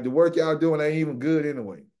 Like the work y'all doing ain't even good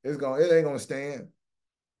anyway. It ain't gonna stand.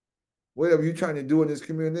 Whatever you trying to do in this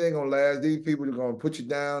community, it ain't gonna last. These people are gonna put you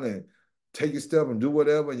down and take your stuff and do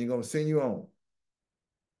whatever, and you're gonna send you on.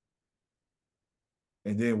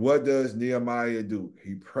 And then what does Nehemiah do?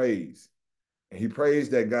 He prays. And he prays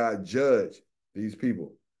that God judge these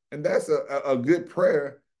people. And that's a good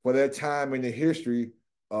prayer for that time in the history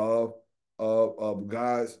of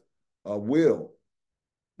God's will,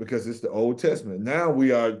 because it's the Old Testament. Now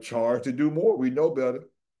we are charged to do more. We know better.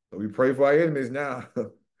 So we pray for our enemies now.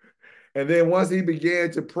 And then once he began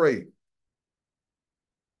to pray,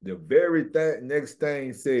 the very next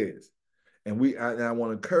thing says, and I want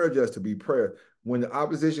to encourage us to be prayer when the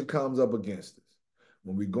opposition comes up against us,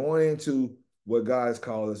 when we're going into what God has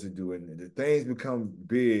called us to do, and the things become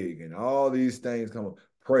big, and all these things come up.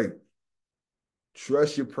 Pray,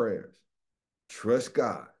 trust your prayers, trust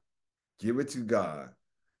God, give it to God,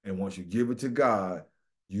 and once you give it to God,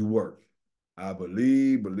 you work. I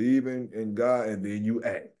believe in God, and then you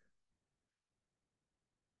act.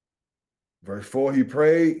 Verse 4, he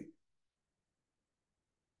prayed.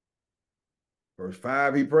 Verse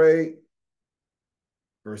 5, he prayed.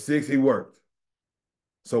 Verse 6, he worked.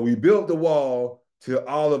 So we built the wall till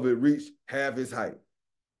all of it reached half its height.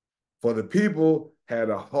 For the people had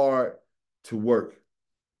a heart to work.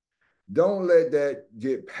 Don't let that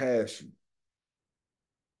get past you.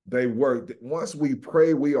 They worked. Once we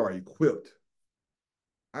pray, we are equipped.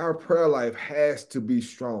 Our prayer life has to be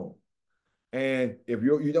strong. And if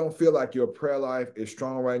you don't feel like your prayer life is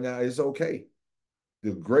strong right now, it's okay.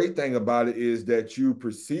 The great thing about it is that you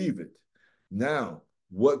perceive it. Now,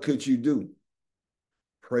 what could you do?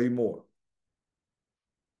 Pray more.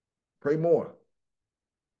 Pray more.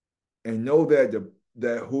 And know that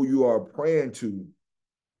that who you are praying to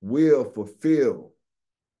will fulfill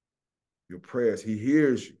your prayers. He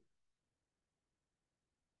hears you.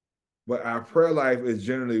 But our prayer life is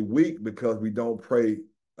generally weak because we don't pray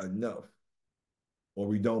enough or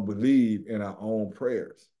we don't believe in our own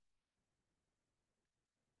prayers.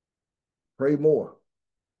 Pray more.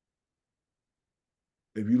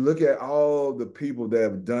 If you look at all the people that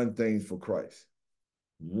have done things for Christ,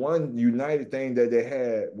 one united thing that they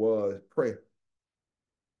had was prayer.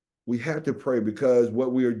 We have to pray because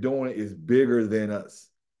what we are doing is bigger than us.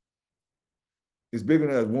 It's bigger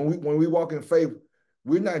than us. When we walk in faith,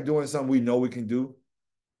 we're not doing something we know we can do.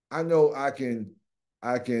 I know I can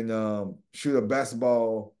shoot a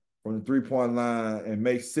basketball from the 3-point line and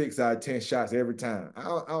make 6 out of 10 shots every time.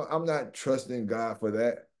 I'm not trusting God for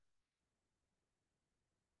that.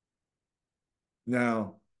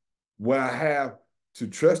 Now, what I have to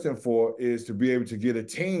trust Him for is to be able to get a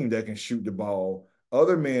team that can shoot the ball,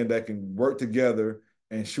 other men that can work together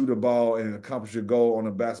and shoot a ball and accomplish a goal on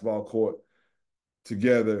a basketball court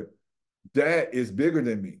together. That is bigger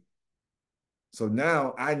than me. So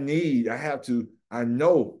now I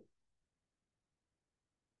know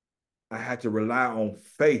I had to rely on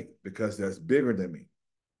faith because that's bigger than me.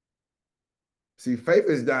 See, faith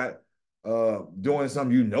is not doing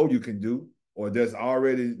something you know you can do or that's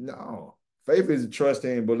already, no. Faith is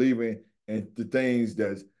trusting and believing in the things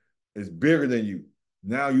that is bigger than you.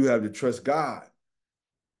 Now you have to trust God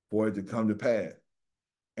for it to come to pass.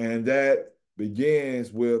 And that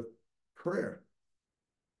begins with prayer.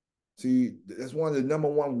 See, that's one of the number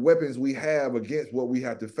one weapons we have against what we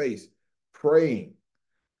have to face, praying.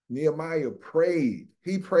 Nehemiah prayed.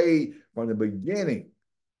 He prayed from the beginning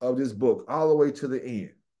of this book all the way to the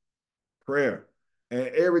end. Prayer. And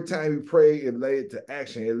every time he prayed, it led to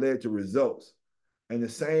action, it led to results. And the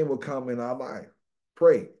same will come in our life.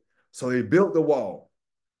 Pray. So they built the wall.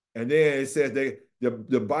 And then it says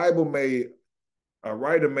the Bible made a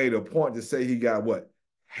writer made a point to say he got what?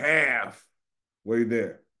 Halfway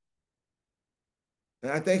there.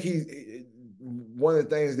 And I think one of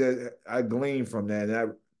the things that I glean from that and I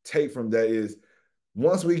take from that is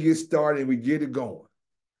once we get started, we get it going.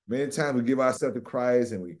 Many times we give ourselves to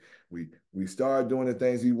Christ and we start doing the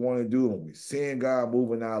things we want to do and we seeing God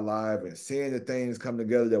move in our life and seeing the things come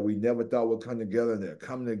together that we never thought would come together and they're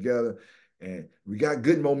coming together and we got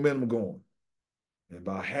good momentum going. And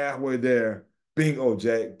about halfway there, bingo,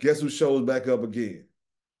 Jack, guess who shows back up again?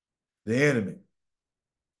 The enemy.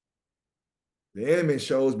 The enemy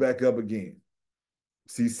shows back up again.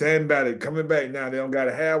 See Sam Ballard coming back now. They don't got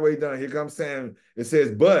it halfway done. Here comes Sam. It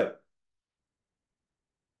says, but.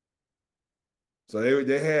 So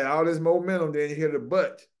they had all this momentum. Then you hear the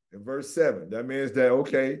but in verse 7. That means that,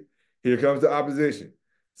 okay, here comes the opposition.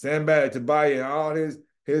 Sam Ballard, Tobiah, and all his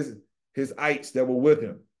ites that were with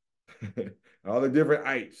him. All the different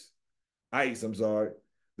ites, I'm sorry,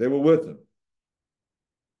 they were with him.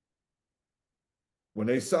 When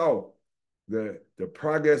they saw the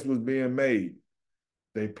progress was being made,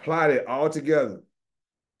 they plotted all together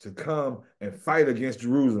to come and fight against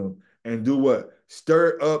Jerusalem and do what?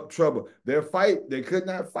 Stir up trouble. They could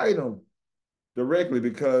not fight them directly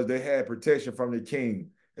because they had protection from the king.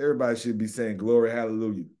 Everybody should be saying glory,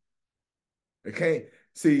 hallelujah. They can't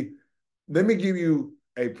see. Let me give you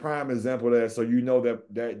a prime example of that so you know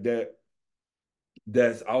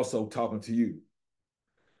that's also talking to you.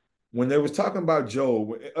 When they was talking about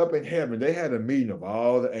Job up in heaven, they had a meeting of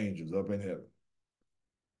all the angels up in heaven.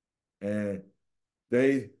 And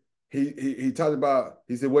they he talked about,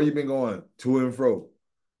 he said, where you been going? To and fro,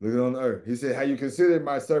 looking on the earth. He said, have you considered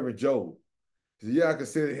my servant Job? He said, yeah, I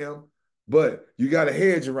consider him, but you got a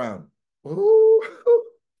hedge around him. Ooh.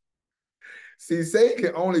 See, Satan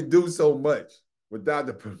can only do so much without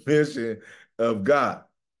the permission of God.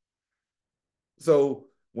 So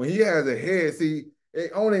when he has a head, see,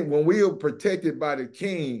 it only when we are protected by the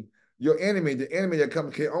king, your enemy, the enemy that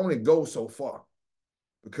comes can only go so far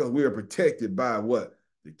because we are protected by what?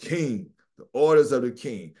 The king, the orders of the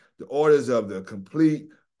king, the orders of the complete,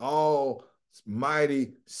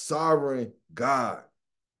 almighty, sovereign God.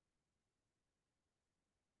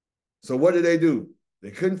 So what did they do?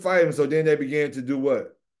 They couldn't fight him, so then they began to do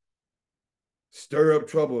what? Stir up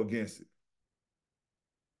trouble against it.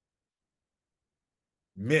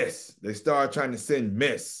 Mess. They started trying to send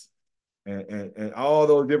mess and all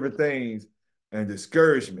those different things and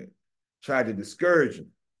discouragement. Tried to discourage him.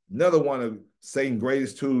 Another one of Satan's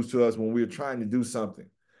greatest tools to us when we're trying to do something.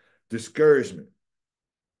 Discouragement.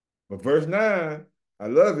 But verse 9, I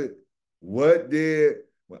love it. When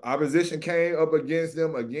opposition came up against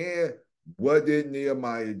them again, what did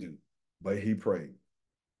Nehemiah do? But he prayed.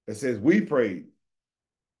 It says, we prayed.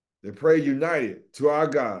 They prayed united to our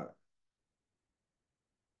God.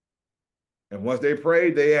 And once they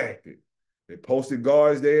prayed, they acted. They posted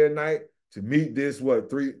guards day and night to meet this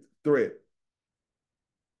threat.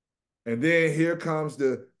 And then here comes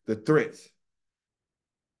the threats.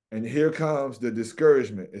 And here comes the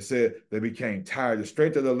discouragement. It said they became tired. The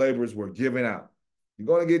strength of the laborers were giving out. You're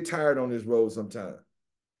going to get tired on this road sometime.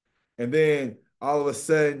 And then all of a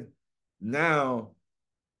sudden, now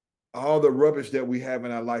all the rubbish that we have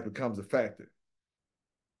in our life becomes a factor.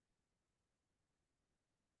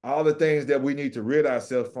 All the things that we need to rid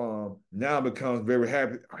ourselves from now becomes very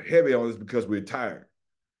heavy on us because we're tired.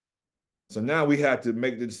 So now we have to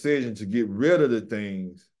make the decision to get rid of the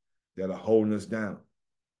things that are holding us down.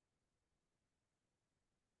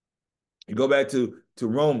 You go back to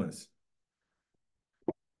Romans,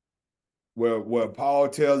 where Paul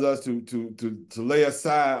tells us to lay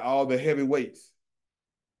aside all the heavy weights.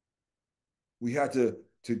 We have to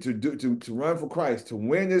run for Christ, to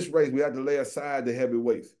win this race. We have to lay aside the heavy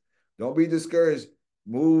weights. Don't be discouraged.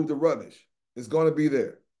 Move the rubbish. It's going to be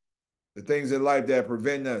there. The things in life that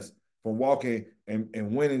prevent us from walking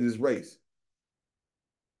and winning this race.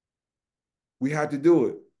 We have to do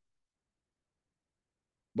it.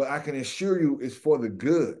 But I can assure you it's for the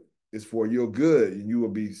good. It's for your good. And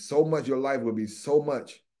your life will be so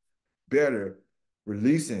much better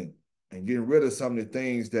releasing and getting rid of some of the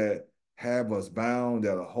things that have us bound,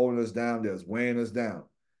 that are holding us down, that's weighing us down.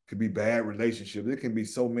 It could be bad relationships. It can be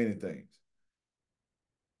so many things.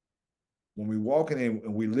 When we walking in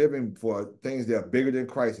and we living for things that are bigger than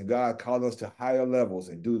Christ, and God called us to higher levels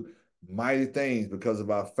and do mighty things because of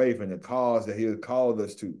our faith and the cause that He has called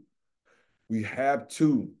us to, we have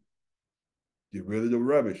to get rid of the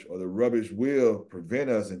rubbish, or the rubbish will prevent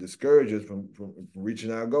us and discourage us from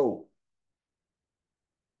reaching our goal.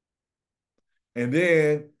 And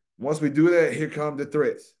then once we do that, here come the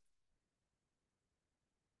threats.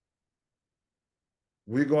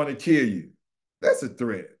 We're going to kill you. That's a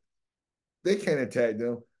threat. They can't attack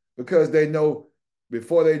them because they know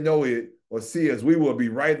before they know it or see us, we will be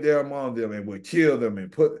right there among them and we'll kill them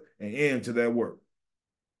and put an end to their work.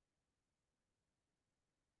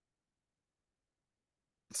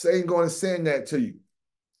 Satan's going to send that to you.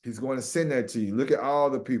 He's going to send that to you. Look at all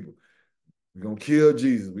the people. We're going to kill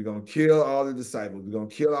Jesus. We're going to kill all the disciples. We're going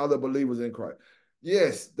to kill all the believers in Christ.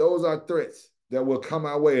 Yes, those are threats that will come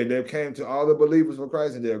our way. And they came to all the believers for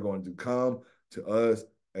Christ, and they're going to come to us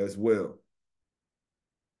as well.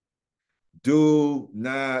 Do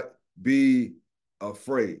not be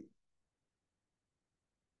afraid.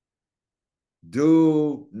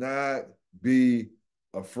 Do not be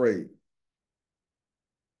afraid.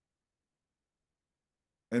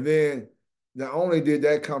 And then not only did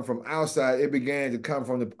that come from outside, it began to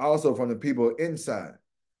come also from the people inside.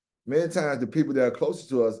 Many times the people that are closest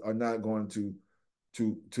to us are not going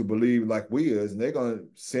to believe like we is, and they're going to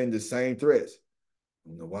send the same threats. I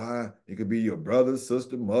don't know why. It could be your brother,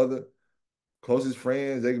 sister, mother, closest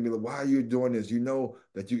friends. They can be like, why are you doing this? You know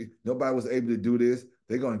that nobody was able to do this.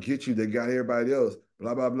 They're going to get you. They got everybody else.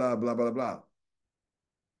 Blah, blah, blah, blah, blah, blah.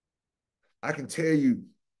 I can tell you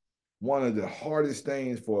one of the hardest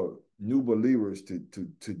things for new believers to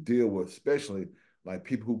deal with, especially like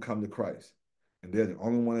people who come to Christ, and they're the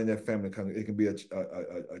only one in their family coming. It can be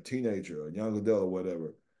a teenager, a young adult, or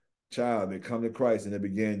whatever child. They come to Christ and they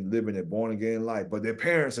begin living their born again life, but their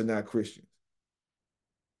parents are not Christians.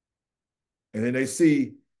 And then they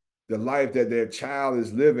see the life that their child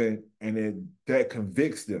is living, and that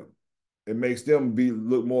convicts them. It makes them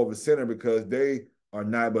look more of a sinner because they are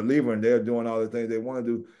not a believer and they're doing all the things they want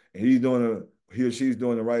to do, and he or she's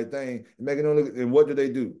doing the right thing, and making them look. And what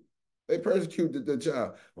do? They persecute the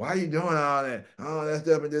child. Why are you doing all that? All that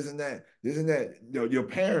stuff and this and that, this and that. Your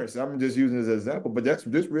parents. I'm just using this as an example, but that's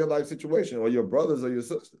this real life situation, or your brothers or your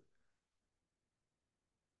sister.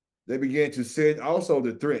 They begin to send also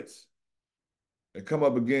the threats that come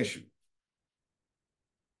up against you.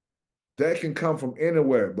 That can come from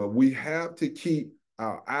anywhere, but we have to keep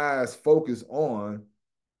our eyes focused on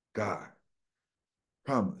God,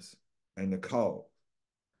 promise, and the call.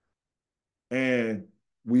 And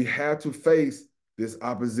we have to face this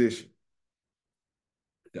opposition.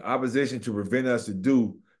 The opposition to prevent us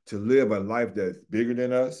to live a life that's bigger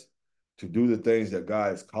than us, to do the things that God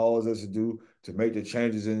has called us to do, to make the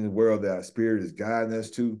changes in the world that our spirit is guiding us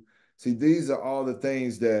to. See, these are all the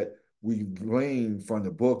things that we glean from the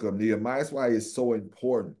book of Nehemiah. That's why it's so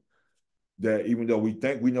important that even though we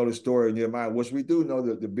think we know the story of Nehemiah, which we do know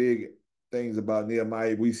the big things about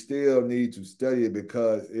Nehemiah, we still need to study it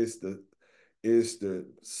because it's the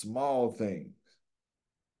small things.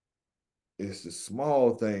 It's the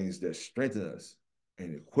small things that strengthen us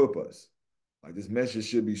and equip us. Like this message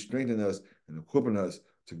should be strengthening us and equipping us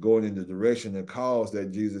to go in the direction and cause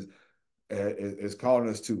that Jesus is calling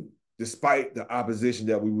us to, despite the opposition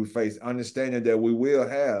that we will face, understanding that we will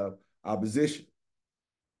have opposition.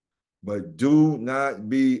 But do not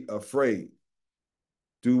be afraid.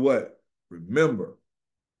 Do what? Remember.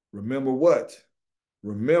 Remember what?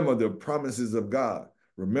 Remember the promises of God.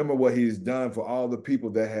 Remember what he's done for all the people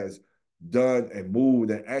that has done and moved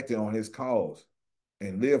and acted on his cause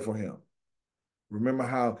and lived for him. Remember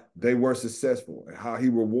how they were successful and how he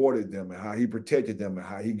rewarded them and how he protected them and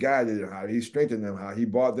how he guided them, how he strengthened them, how he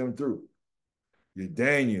brought them through. Your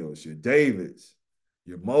Daniels, your Davids,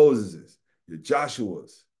 your Moseses, your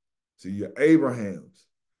Joshuas, see your Abrahams,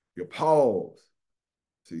 your Pauls,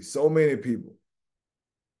 see so many people,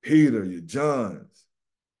 Peter, your Johns,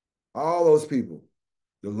 all those people,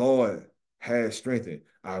 the Lord has strengthened.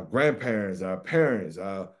 Our grandparents, our parents,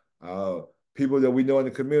 our people that we know in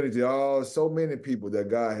the community, all so many people that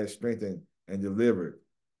God has strengthened and delivered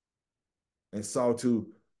and saw to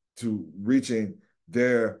reaching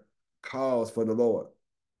their cause for the Lord.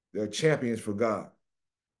 They're champions for God.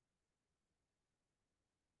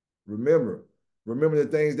 Remember the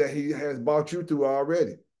things that he has brought you through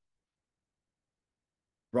already.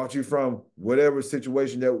 Brought you from whatever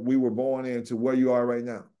situation that we were born in to where you are right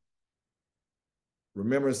now.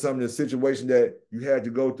 Remember some of the situation that you had to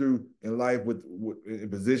go through in life with in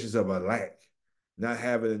positions of a lack, not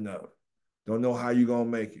having enough, don't know how you're going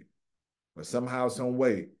to make it. But somehow, some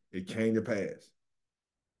way, it came to pass.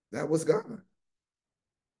 That was God.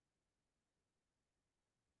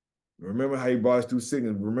 Remember how he brought us through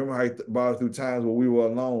sickness. Remember how he brought us through times where we were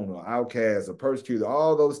alone or outcasts or persecuted,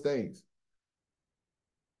 all those things.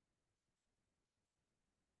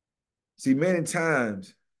 See, many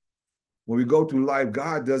times when we go through life,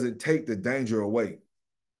 God doesn't take the danger away.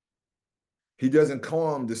 He doesn't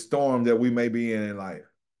calm the storm that we may be in life.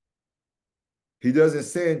 He doesn't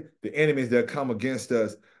send the enemies that come against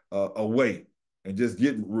us away and just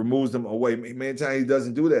removes them away. Many times he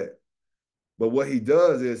doesn't do that. But what he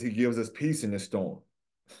does is he gives us peace in the storm.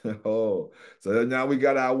 Oh, so now we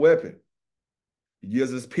got our weapon. He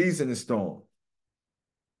gives us peace in the storm.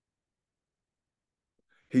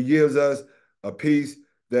 He gives us a peace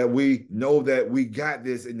that we know that we got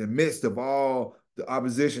this in the midst of all the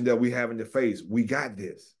opposition that we have in the face. We got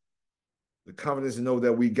this. The confidence to know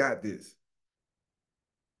that we got this.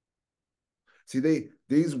 See,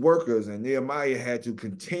 these workers and Nehemiah had to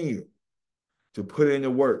continue to put in the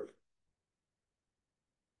work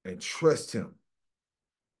and trust him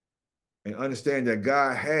and understand that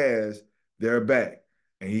God has their back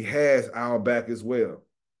and he has our back as well,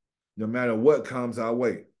 no matter what comes our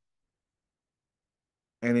way.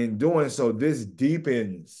 And in doing so, this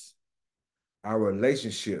deepens our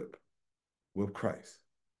relationship with Christ.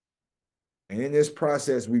 And in this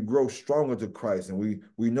process, we grow stronger to Christ and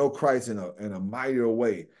we know Christ in a mightier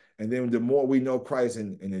way. And then the more we know Christ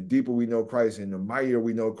and the deeper we know Christ and the mightier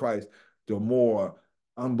we know Christ, the more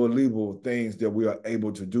unbelievable things that we are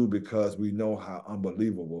able to do because we know how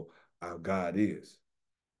unbelievable our God is.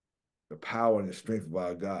 The power and the strength of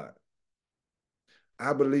our God.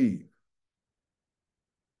 I believe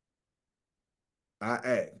I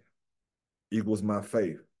act equals my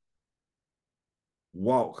faith.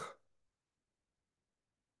 Walk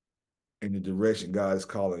in the direction God is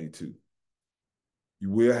calling you to.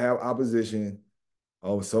 You will have opposition.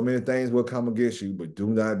 Oh, so many things will come against you, but do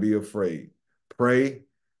not be afraid. Pray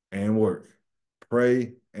and work.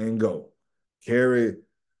 Pray and go.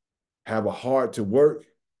 Have a heart to work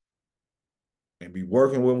and be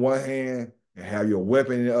working with one hand and have your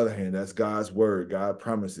weapon in the other hand. That's God's word, God's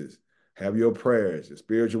promises. Have your prayers, your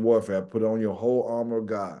spiritual warfare. Put on your whole armor of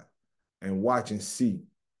God and watch and see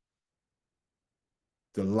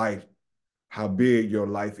the life, how big your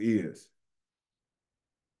life is.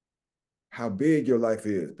 How big your life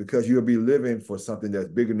is, because you'll be living for something that's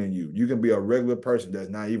bigger than you. You can be a regular person that's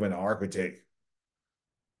not even an architect.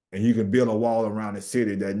 And you can build a wall around the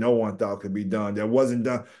city that no one thought could be done, that wasn't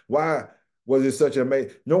done. Why was it such a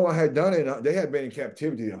amazing? No one had done it. They had been in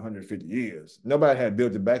captivity 150 years. Nobody had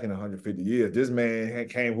built it back in 150 years. This man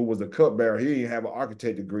came who was a cupbearer. He didn't have an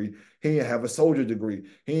architect degree. He didn't have a soldier degree.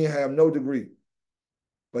 He didn't have no degree.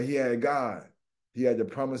 But he had God. He had the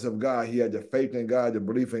promise of God. He had the faith in God, the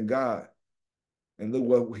belief in God. And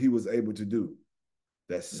look what he was able to do.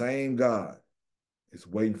 That same God is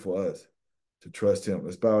waiting for us to trust him.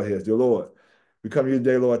 Let's bow our heads. Dear Lord, we come here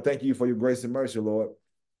today, Lord. Thank you for your grace and mercy, Lord.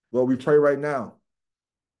 Lord, we pray right now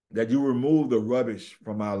that you remove the rubbish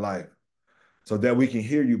from our life so that we can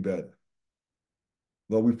hear you better.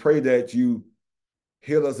 Lord, we pray that you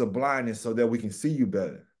heal us of blindness so that we can see you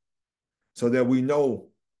better, so that we know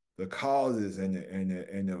the causes and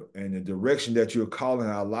the direction that you're calling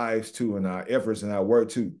our lives to and our efforts and our work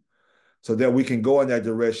to, so that we can go in that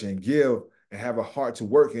direction and give and have a heart to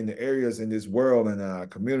work in the areas in this world and our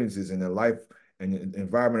communities and the life and the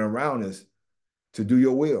environment around us to do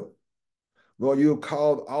your will. Lord, you have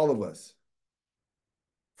called all of us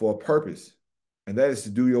for a purpose, and that is to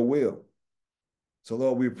do your will. So,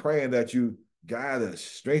 Lord, we're praying that you guide us,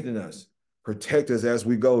 strengthen us, protect us as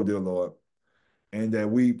we go, dear Lord, and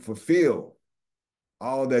that we fulfill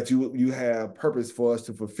all that you have purpose for us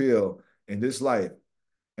to fulfill in this life.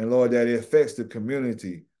 And Lord, that it affects the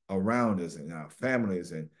community around us and our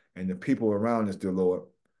families and the people around us, dear Lord.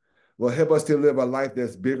 Lord, help us to live a life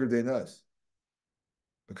that's bigger than us,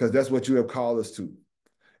 because that's what you have called us to.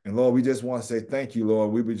 And Lord, we just want to say thank you,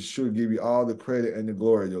 Lord. We would sure give you all the credit and the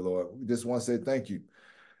glory, dear Lord. We just want to say thank you.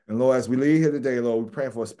 And Lord, as we leave here today, Lord, we're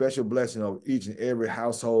praying for a special blessing of each and every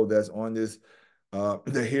household that's on this,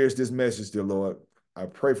 that hears this message, dear Lord. I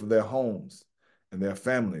pray for their homes and their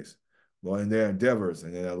families, Lord, and their endeavors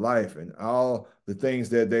and their life and all the things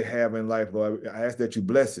that they have in life, Lord. I ask that you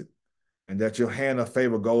bless it and that your hand of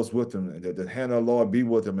favor goes with them and that the hand of the Lord be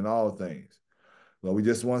with them in all things. Lord, we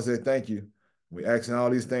just want to say thank you. We asking all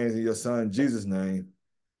these things in your son, Jesus' name.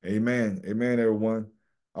 Amen. Amen, everyone.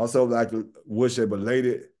 Also, I'd like to wish a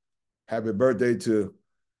belated happy birthday to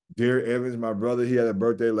Dear Evans, my brother. He had a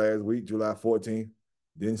birthday last week, July 14th.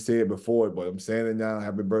 Didn't say it before, but I'm saying it now.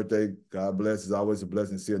 Happy birthday. God bless. It's always a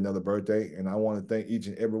blessing to see another birthday. And I want to thank each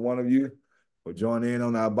and every one of you for joining in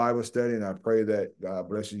on our Bible study. And I pray that God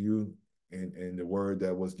bless you in the word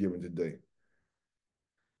that was given today.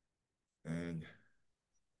 And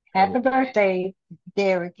Happy birthday,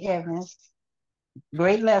 Derek Evans.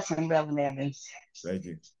 Great lesson, Reverend Evans. thank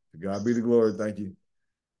you. To God be the glory. Thank you.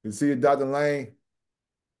 Good to see you, Dr. Lane.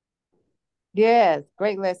 Yes,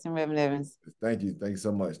 great lesson, Reverend Evans. Thank you. Thank you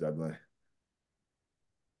so much, Dr. Lane.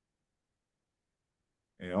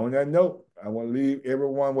 And on that note, I want to leave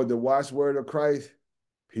everyone with the watchword of Christ.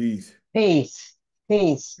 Peace. Peace.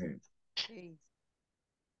 Peace. Amen. Peace.